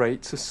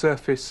generates a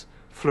surface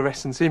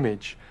fluorescence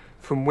image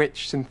from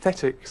which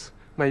synthetics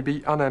may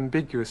be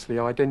unambiguously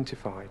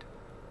identified.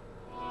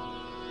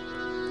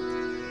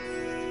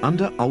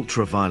 Under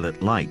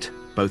ultraviolet light,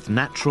 both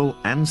natural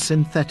and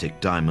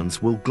synthetic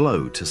diamonds will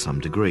glow to some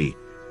degree.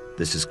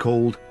 This is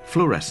called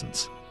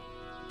fluorescence.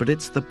 But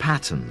it's the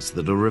patterns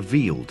that are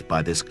revealed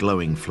by this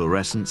glowing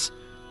fluorescence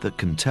that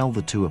can tell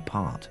the two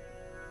apart.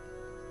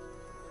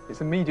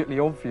 It's immediately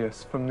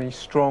obvious from the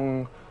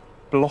strong,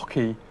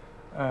 blocky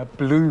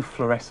blue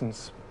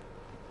fluorescence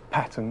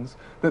patterns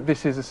that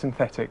this is a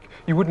synthetic.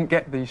 You wouldn't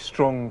get these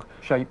strong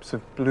shapes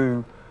of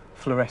blue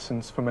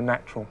fluorescence from a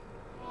natural.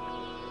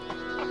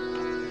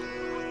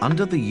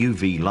 Under the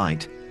UV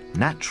light,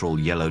 natural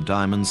yellow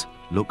diamonds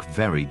look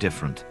very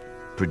different,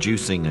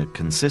 producing a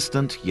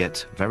consistent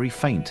yet very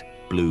faint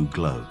blue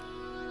glow.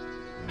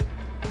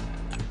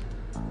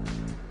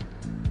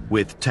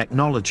 With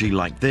technology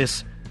like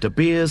this, De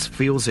Beers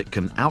feels it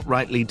can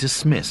outrightly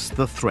dismiss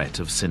the threat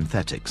of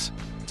synthetics.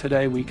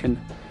 Today we can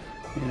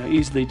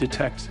easily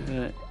detect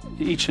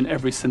each and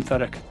every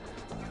synthetic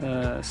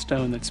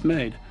stone that's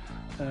made.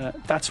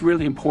 That's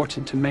really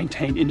important to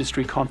maintain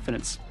industry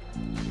confidence.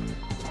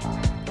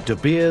 De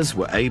Beers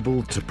were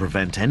able to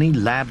prevent any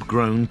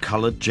lab-grown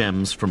coloured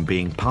gems from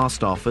being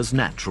passed off as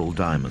natural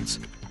diamonds.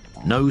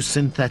 No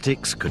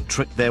synthetics could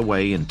trick their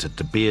way into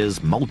De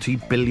Beers'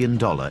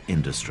 multi-billion-dollar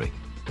industry.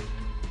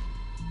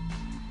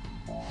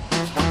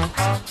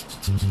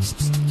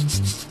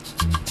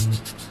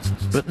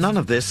 But none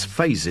of this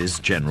phases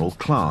General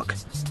Clark.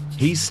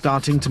 He's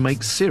starting to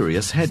make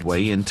serious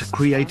headway into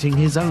creating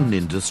his own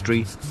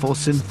industry for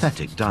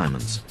synthetic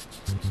diamonds.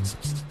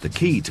 The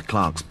key to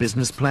Clark's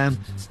business plan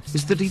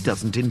is that he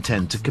doesn't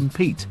intend to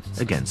compete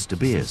against De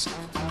Beers.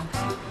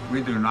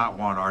 We do not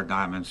want our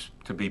diamonds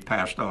to be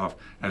passed off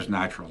as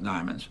natural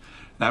diamonds.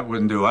 That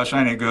wouldn't do us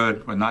any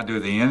good, would not do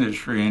the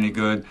industry any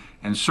good,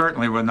 and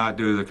certainly would not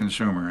do the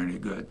consumer any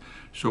good.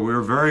 So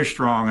we're very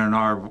strong in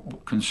our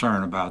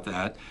concern about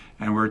that,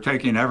 and we're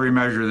taking every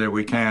measure that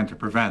we can to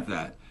prevent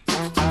that.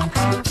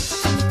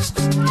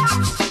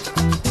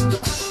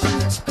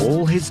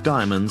 All his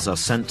diamonds are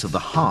sent to the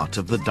heart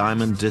of the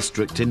Diamond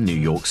District in New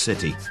York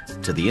City,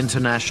 to the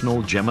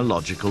International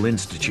Gemological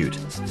Institute.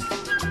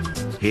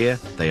 Here,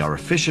 they are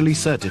officially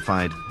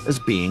certified as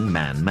being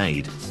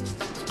man-made.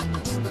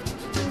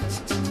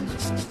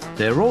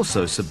 They're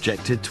also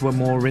subjected to a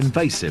more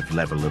invasive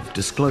level of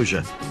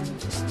disclosure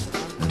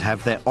and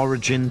have their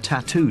origin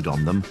tattooed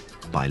on them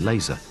by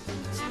laser.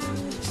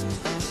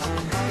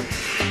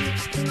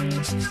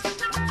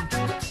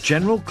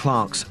 General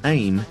Clark's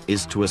aim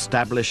is to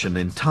establish an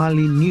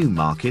entirely new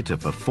market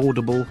of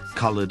affordable,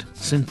 coloured,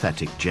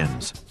 synthetic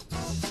gems.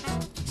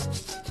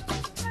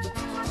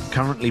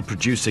 Currently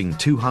producing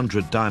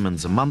 200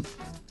 diamonds a month,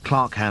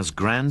 Clark has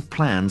grand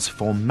plans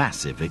for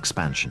massive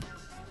expansion.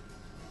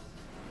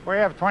 We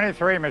have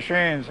 23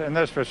 machines in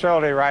this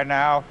facility right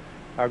now,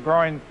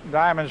 growing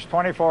diamonds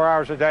 24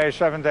 hours a day,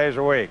 7 days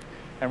a week.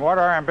 And what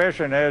our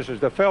ambition is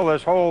to fill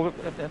this whole...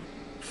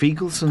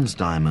 Fegelson's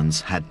diamonds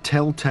had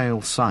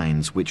telltale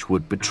signs which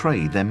would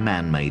betray their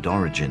man-made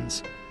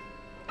origins.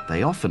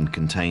 They often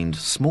contained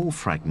small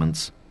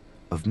fragments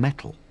of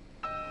metal.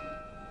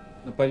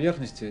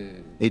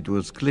 It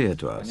was clear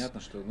to us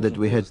that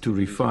we had to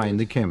refine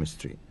the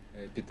chemistry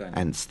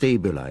and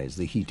stabilize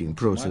the heating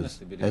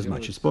process as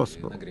much as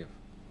possible.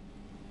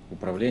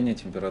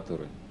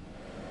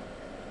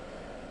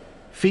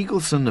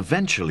 Fegelson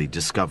eventually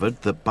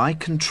discovered that by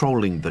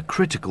controlling the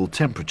critical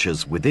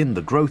temperatures within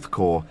the growth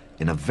core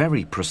in a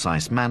very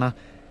precise manner,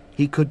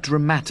 he could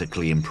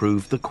dramatically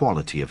improve the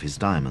quality of his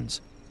diamonds.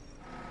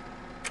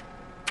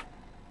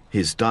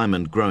 His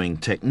diamond growing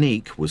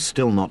technique was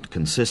still not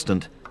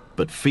consistent,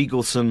 but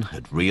Fegelson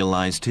had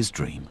realized his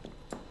dream.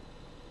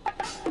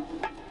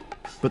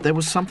 But there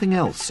was something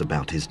else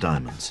about his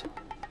diamonds,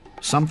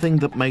 something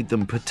that made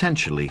them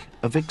potentially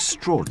of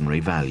extraordinary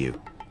value.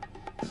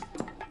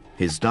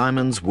 His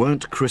diamonds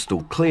weren't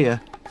crystal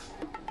clear,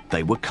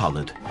 they were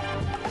coloured.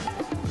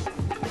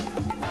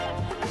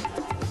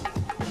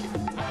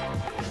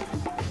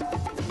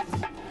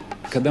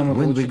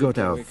 When we got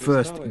our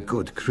first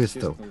good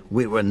crystal,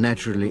 we were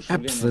naturally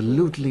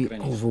absolutely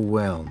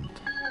overwhelmed.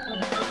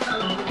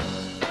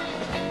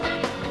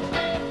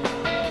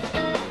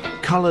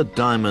 Coloured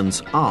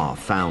diamonds are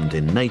found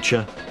in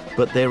nature,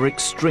 but they're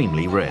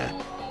extremely rare.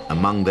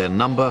 Among their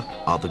number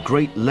are the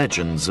great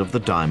legends of the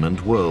diamond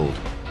world,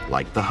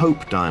 like the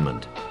Hope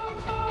Diamond,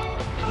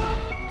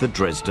 the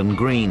Dresden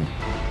Green,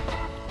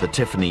 the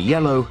Tiffany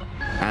Yellow,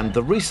 and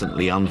the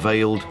recently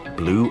unveiled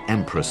Blue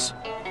Empress.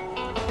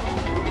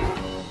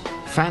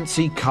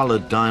 Fancy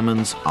coloured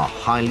diamonds are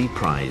highly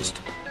prized,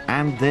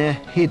 and they're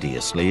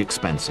hideously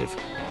expensive.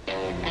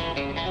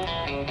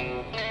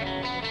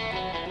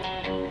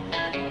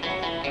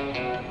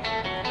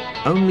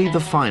 Only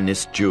the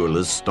finest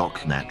jewelers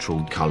stock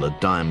natural coloured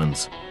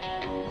diamonds.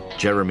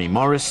 Jeremy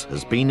Morris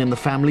has been in the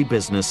family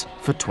business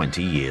for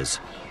 20 years.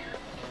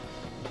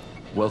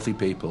 Wealthy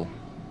people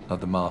are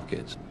the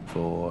market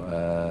for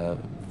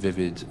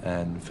vivid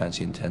and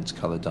fancy intense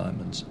coloured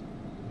diamonds.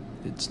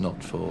 It's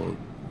not for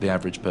the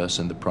average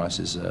person. The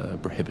prices are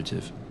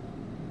prohibitive,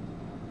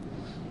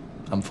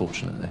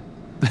 unfortunately.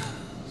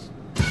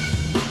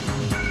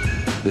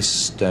 This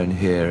stone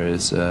here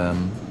is a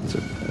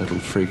little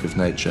freak of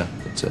nature.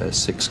 It's a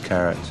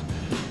 6-carat,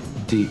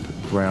 deep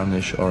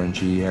brownish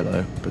orangey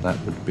yellow, but that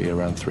would be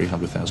around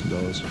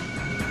 $300,000.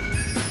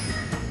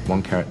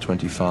 1 carat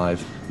 25,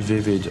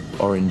 vivid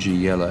orangey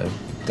yellow,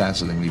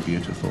 dazzlingly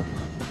beautiful,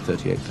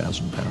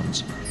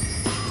 £38,000.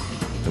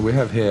 We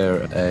have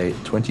here a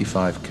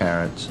 25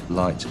 carat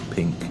light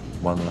pink,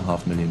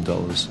 $1.5 million,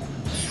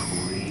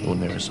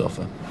 ordinary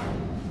sofa.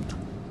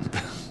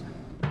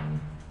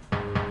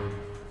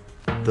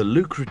 The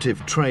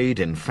lucrative trade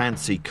in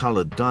fancy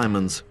coloured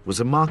diamonds was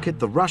a market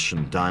the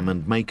Russian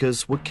diamond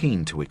makers were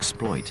keen to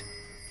exploit.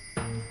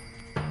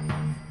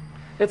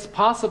 It's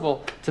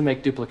possible to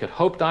make duplicate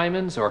Hope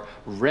diamonds, or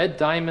red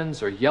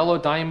diamonds, or yellow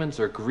diamonds,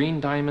 or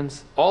green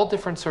diamonds, all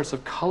different sorts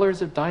of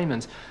colors of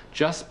diamonds,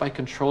 just by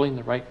controlling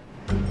the right.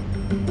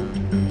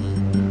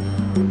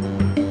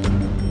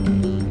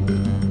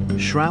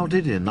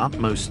 Shrouded in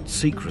utmost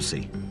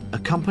secrecy, a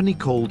company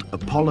called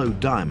Apollo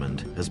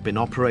Diamond has been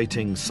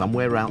operating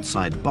somewhere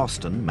outside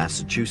Boston,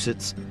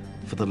 Massachusetts,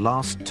 for the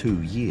last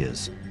 2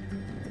 years.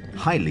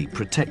 Highly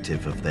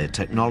protective of their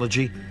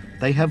technology,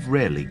 they have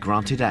rarely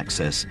granted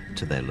access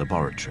to their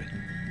laboratory.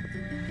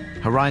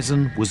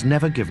 Horizon was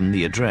never given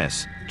the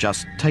address,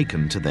 just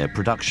taken to their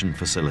production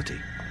facility.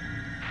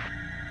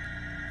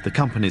 The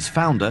company's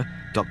founder,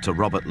 Dr.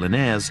 Robert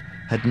Linares,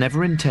 had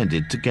never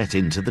intended to get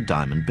into the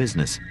diamond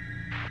business.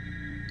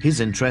 His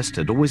interest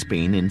had always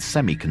been in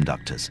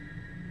semiconductors.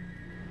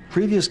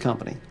 Previous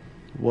company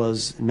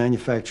was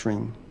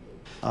manufacturing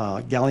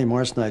gallium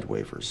arsenide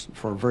wafers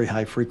for very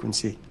high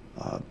frequency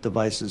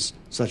devices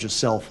such as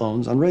cell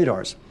phones and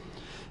radars.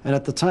 And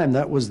at the time,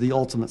 that was the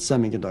ultimate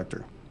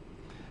semiconductor.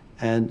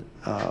 And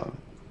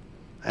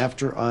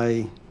after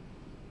I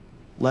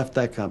left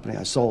that company,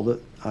 I sold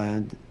it,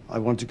 and I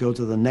wanted to go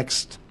to the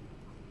next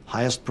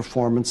highest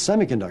performance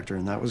semiconductor,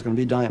 and that was going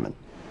to be diamond.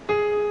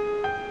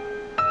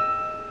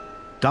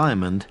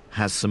 Diamond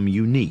has some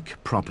unique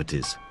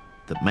properties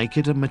that make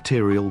it a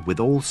material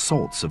with all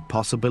sorts of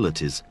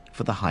possibilities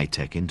for the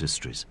high-tech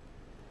industries.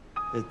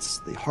 It's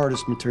the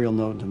hardest material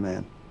known to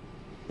man.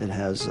 It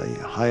has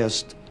the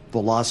highest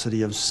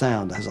velocity of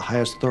sound, it has the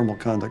highest thermal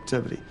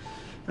conductivity,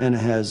 and it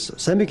has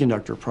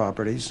semiconductor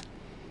properties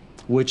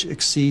which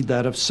exceed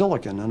that of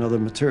silicon and other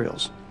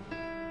materials.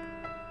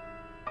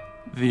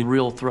 The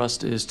real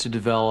thrust is to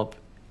develop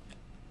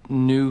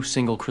new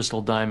single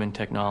crystal diamond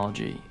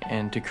technology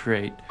and to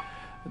create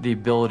the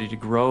ability to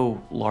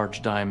grow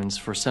large diamonds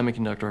for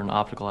semiconductor and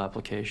optical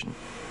application.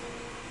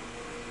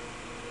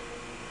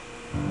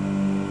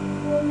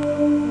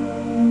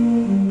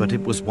 But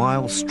it was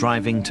while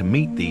striving to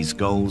meet these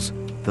goals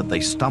that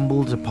they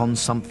stumbled upon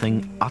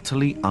something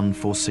utterly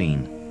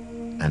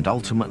unforeseen and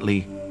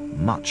ultimately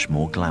much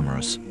more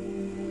glamorous.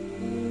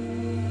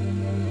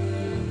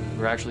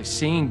 We're actually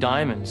seeing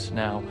diamonds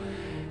now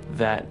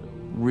that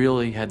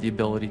really had the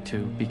ability to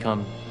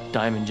become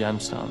diamond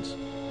gemstones.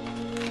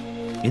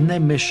 In their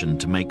mission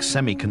to make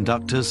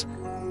semiconductors,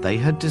 they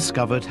had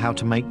discovered how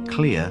to make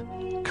clear,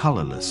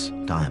 colorless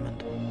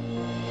diamond.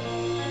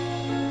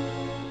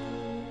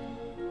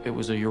 It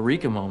was a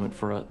eureka moment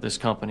for this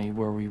company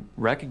where we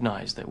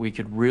recognized that we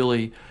could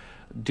really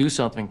do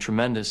something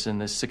tremendous in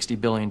this $60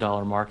 billion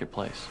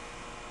marketplace.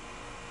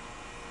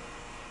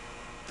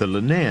 The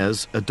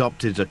Linnaeus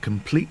adopted a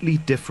completely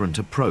different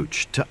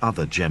approach to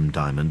other gem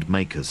diamond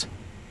makers,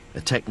 a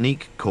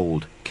technique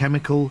called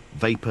chemical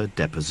vapor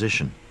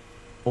deposition,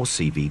 or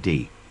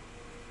CVD.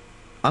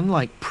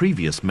 Unlike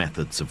previous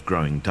methods of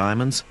growing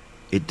diamonds,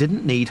 it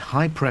didn't need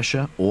high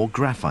pressure or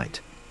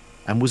graphite,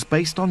 and was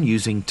based on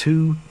using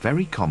two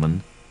very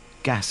common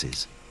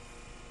gases.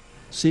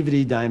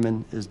 CVD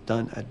diamond is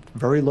done at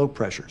very low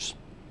pressures,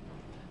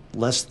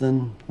 less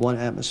than 1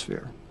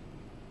 atmosphere.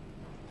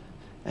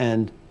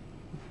 And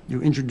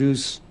you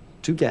introduce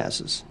two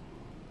gases.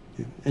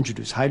 You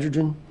introduce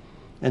hydrogen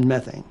and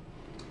methane.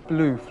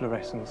 Blue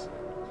fluorescence.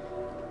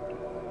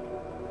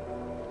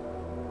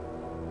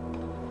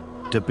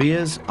 De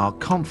Beers are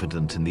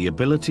confident in the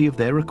ability of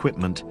their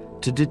equipment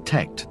to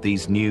detect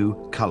these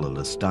new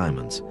colorless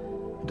diamonds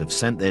and have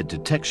sent their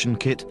detection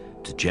kit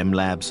to gem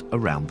labs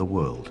around the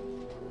world.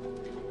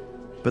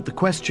 But the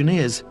question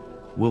is,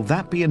 will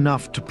that be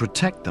enough to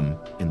protect them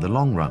in the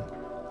long run?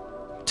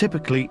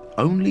 Typically,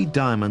 only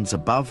diamonds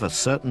above a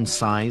certain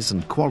size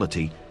and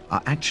quality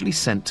are actually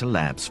sent to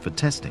labs for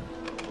testing.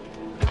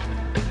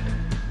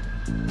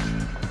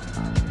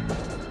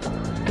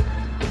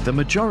 The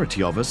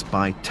majority of us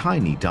buy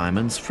tiny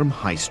diamonds from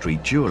high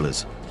street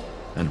jewelers,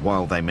 and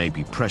while they may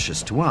be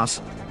precious to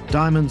us,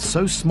 diamonds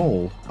so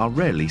small are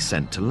rarely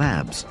sent to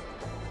labs.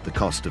 The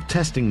cost of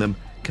testing them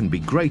can be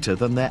greater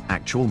than their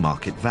actual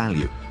market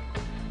value.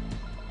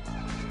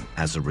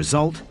 As a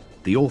result,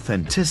 the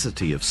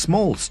authenticity of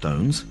small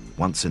stones,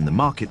 once in the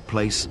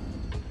marketplace,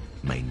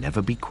 may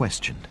never be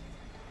questioned.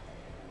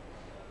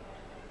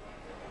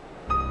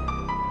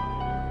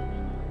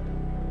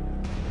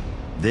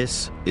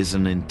 This is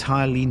an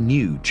entirely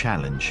new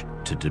challenge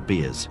to De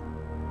Beers.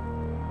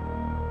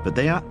 But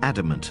they are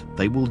adamant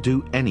they will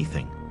do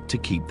anything to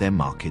keep their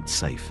market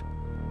safe.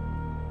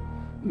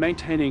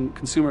 Maintaining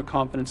consumer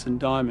confidence in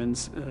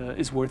diamonds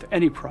is worth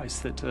any price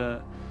that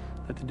the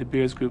De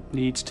Beers Group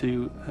needs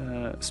to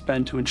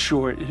spend to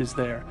ensure it is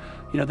there.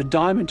 You know, the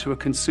diamond to a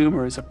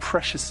consumer is a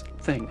precious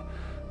thing.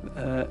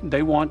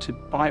 They want to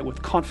buy it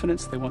with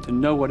confidence, they want to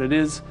know what it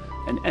is,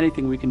 and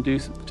anything we can do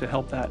to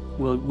help that,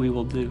 we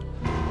will do.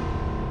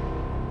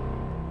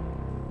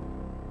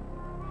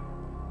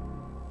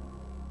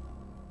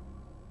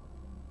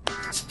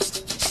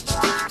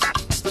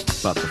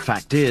 But the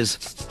fact is,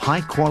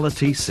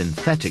 high-quality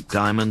synthetic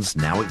diamonds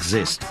now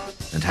exist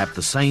and have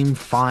the same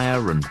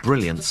fire and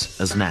brilliance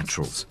as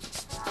naturals.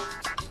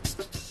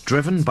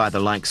 Driven by the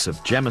likes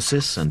of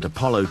Gemesis and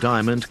Apollo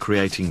Diamond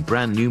creating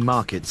brand new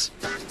markets,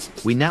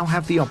 we now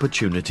have the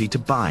opportunity to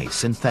buy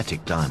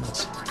synthetic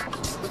diamonds.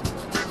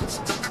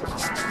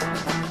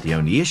 The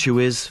only issue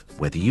is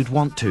whether you'd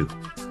want to.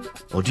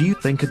 Or do you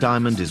think a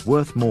diamond is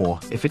worth more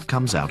if it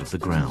comes out of the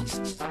ground?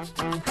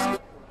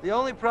 The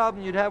only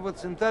problem you'd have with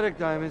synthetic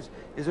diamonds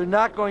is they're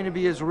not going to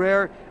be as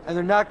rare and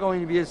they're not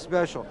going to be as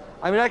special.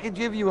 I mean, I could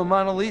give you a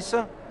Mona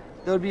Lisa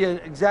that would be an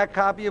exact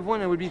copy of one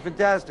and it would be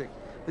fantastic.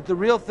 But the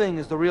real thing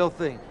is the real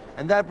thing,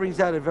 and that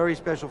brings out a very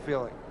special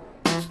feeling.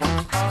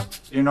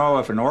 You know,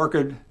 if an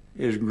orchid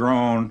is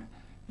grown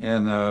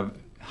in the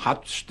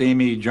hot,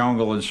 steamy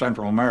jungle in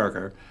Central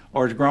America,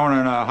 or it's grown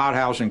in a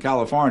hothouse in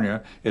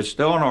California, it's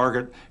still an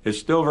orchid, it's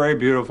still very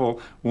beautiful,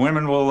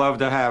 women will love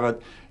to have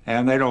it,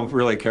 and they don't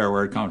really care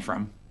where it comes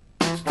from.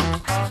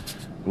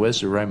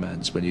 Where's the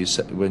romance when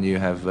you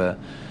have a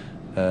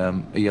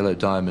yellow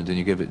diamond and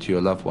you give it to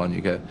your loved one?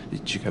 You go,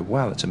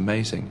 wow, that's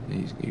amazing.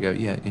 And you go,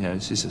 yeah, you know,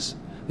 this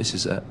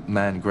is a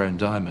man-grown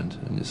diamond,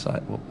 and it's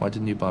like, well, why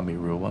didn't you buy me a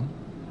real one?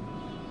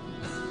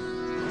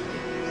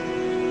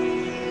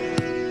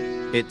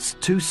 It's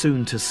too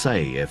soon to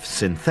say if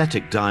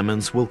synthetic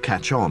diamonds will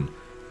catch on,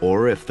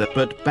 or if the...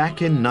 But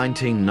back in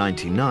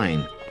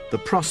 1999, the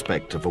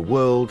prospect of a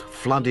world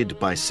flooded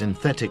by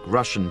synthetic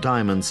Russian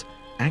diamonds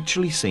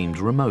actually seemed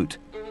remote.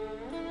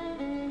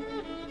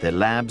 Their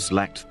labs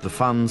lacked the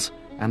funds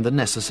and the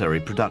necessary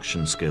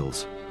production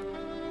skills.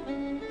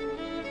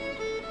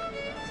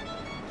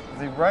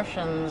 The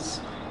Russians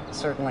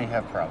certainly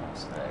have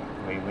problems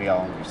today. We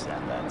all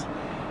understand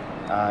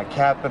that.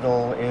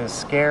 Capital is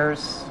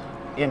scarce,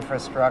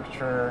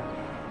 infrastructure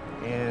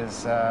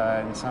is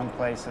in some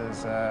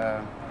places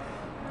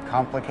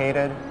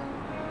complicated.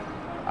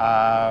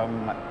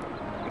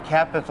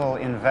 Capital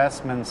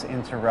investments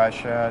into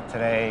Russia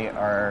today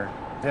are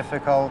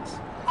difficult.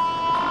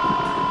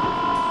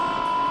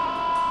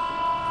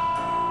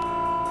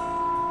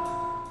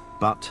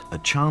 But a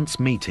chance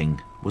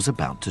meeting was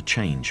about to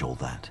change all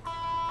that.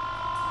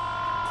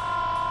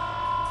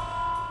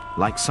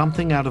 Like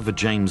something out of a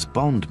James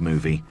Bond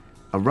movie,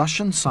 a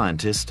Russian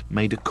scientist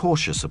made a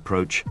cautious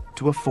approach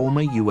to a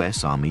former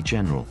US Army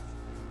general.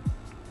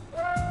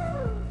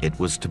 It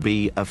was to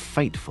be a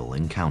fateful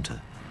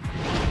encounter.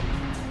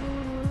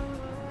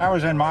 I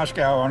was in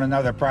Moscow on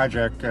another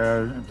project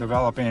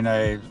developing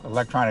an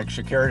electronic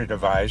security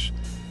device,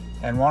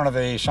 and one of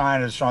the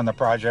scientists on the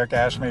project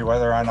asked me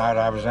whether or not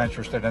I was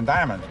interested in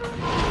diamonds.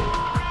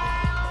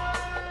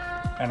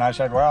 And I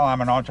said, well,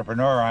 I'm an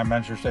entrepreneur, I'm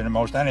interested in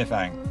most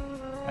anything.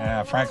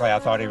 Frankly, I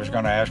thought he was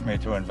going to ask me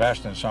to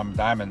invest in some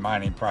diamond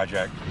mining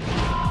project.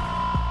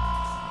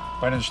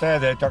 But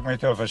instead, they took me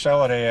to a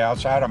facility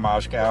outside of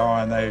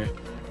Moscow, and they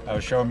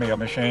showed me a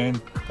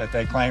machine that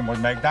they claimed would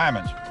make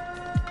diamonds.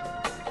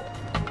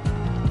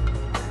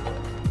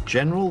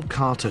 General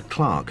Carter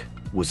Clark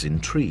was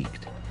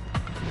intrigued.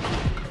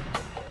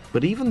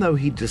 But even though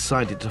he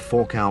decided to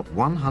fork out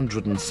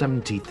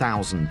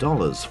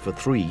 $170,000 for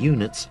 3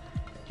 units,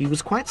 he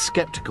was quite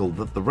skeptical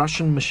that the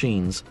Russian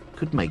machines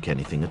could make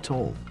anything at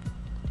all.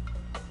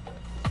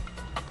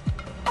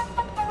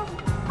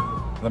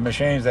 The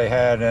machines they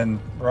had in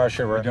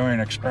Russia were doing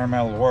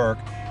experimental work,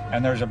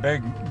 and there's a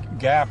big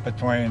gap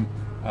between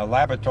a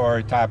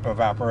laboratory type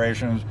of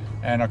operations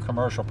and a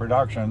commercial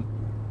production.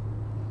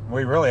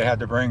 We really had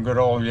to bring good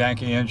old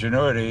Yankee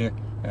ingenuity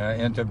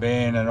into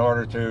being in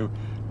order to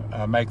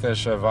make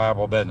this a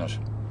viable business.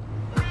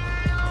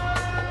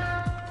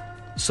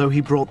 So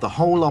he brought the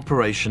whole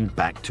operation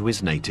back to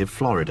his native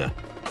Florida.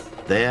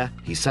 There,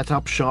 he set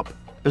up shop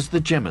as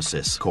the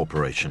Gemesis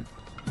Corporation.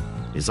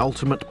 His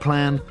ultimate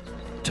plan,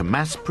 to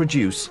mass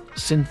produce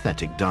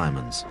synthetic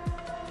diamonds.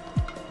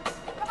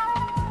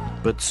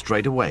 But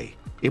straight away,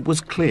 it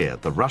was clear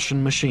the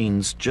Russian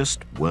machines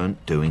just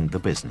weren't doing the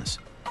business.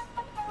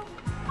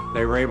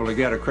 They were able to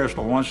get a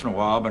crystal once in a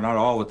while, but not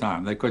all the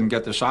time. They couldn't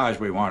get the size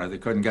we wanted. They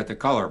couldn't get the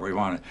color we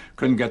wanted.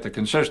 Couldn't get the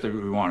consistency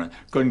we wanted.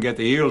 Couldn't get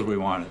the yields we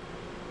wanted.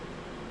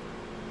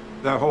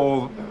 The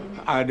whole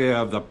idea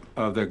of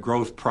the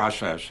growth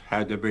process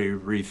had to be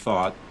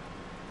rethought.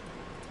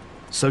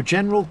 So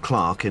General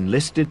Clark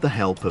enlisted the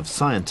help of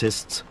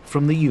scientists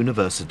from the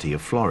University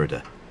of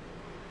Florida.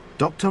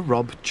 Dr.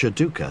 Rob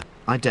Chaduka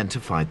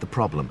identified the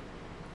problem